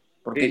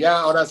 Porque sí,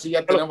 ahora sí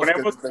ya tenemos que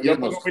despedirnos. Yo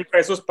pongo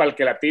 $1,000 para el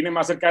que la tiene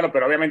más cercano,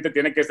 pero obviamente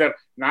tiene que ser,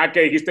 nada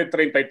que dijiste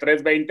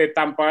 33-20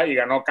 Tampa y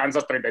ganó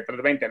Kansas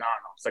 33-20. No.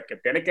 O sea, que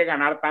tiene que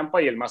ganar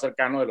Tampa y el más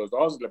cercano de los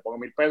dos, le pongo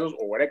 $1,000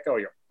 o Güereca o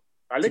yo.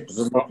 ¿Vale? Sí,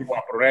 pues o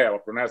a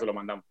Pruneda se lo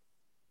mandamos.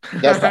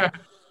 Ya está.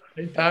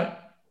 Ahí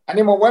está.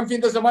 Ánimo, buen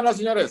fin de semana,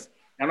 señores.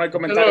 Ya no hay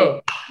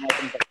comentarios.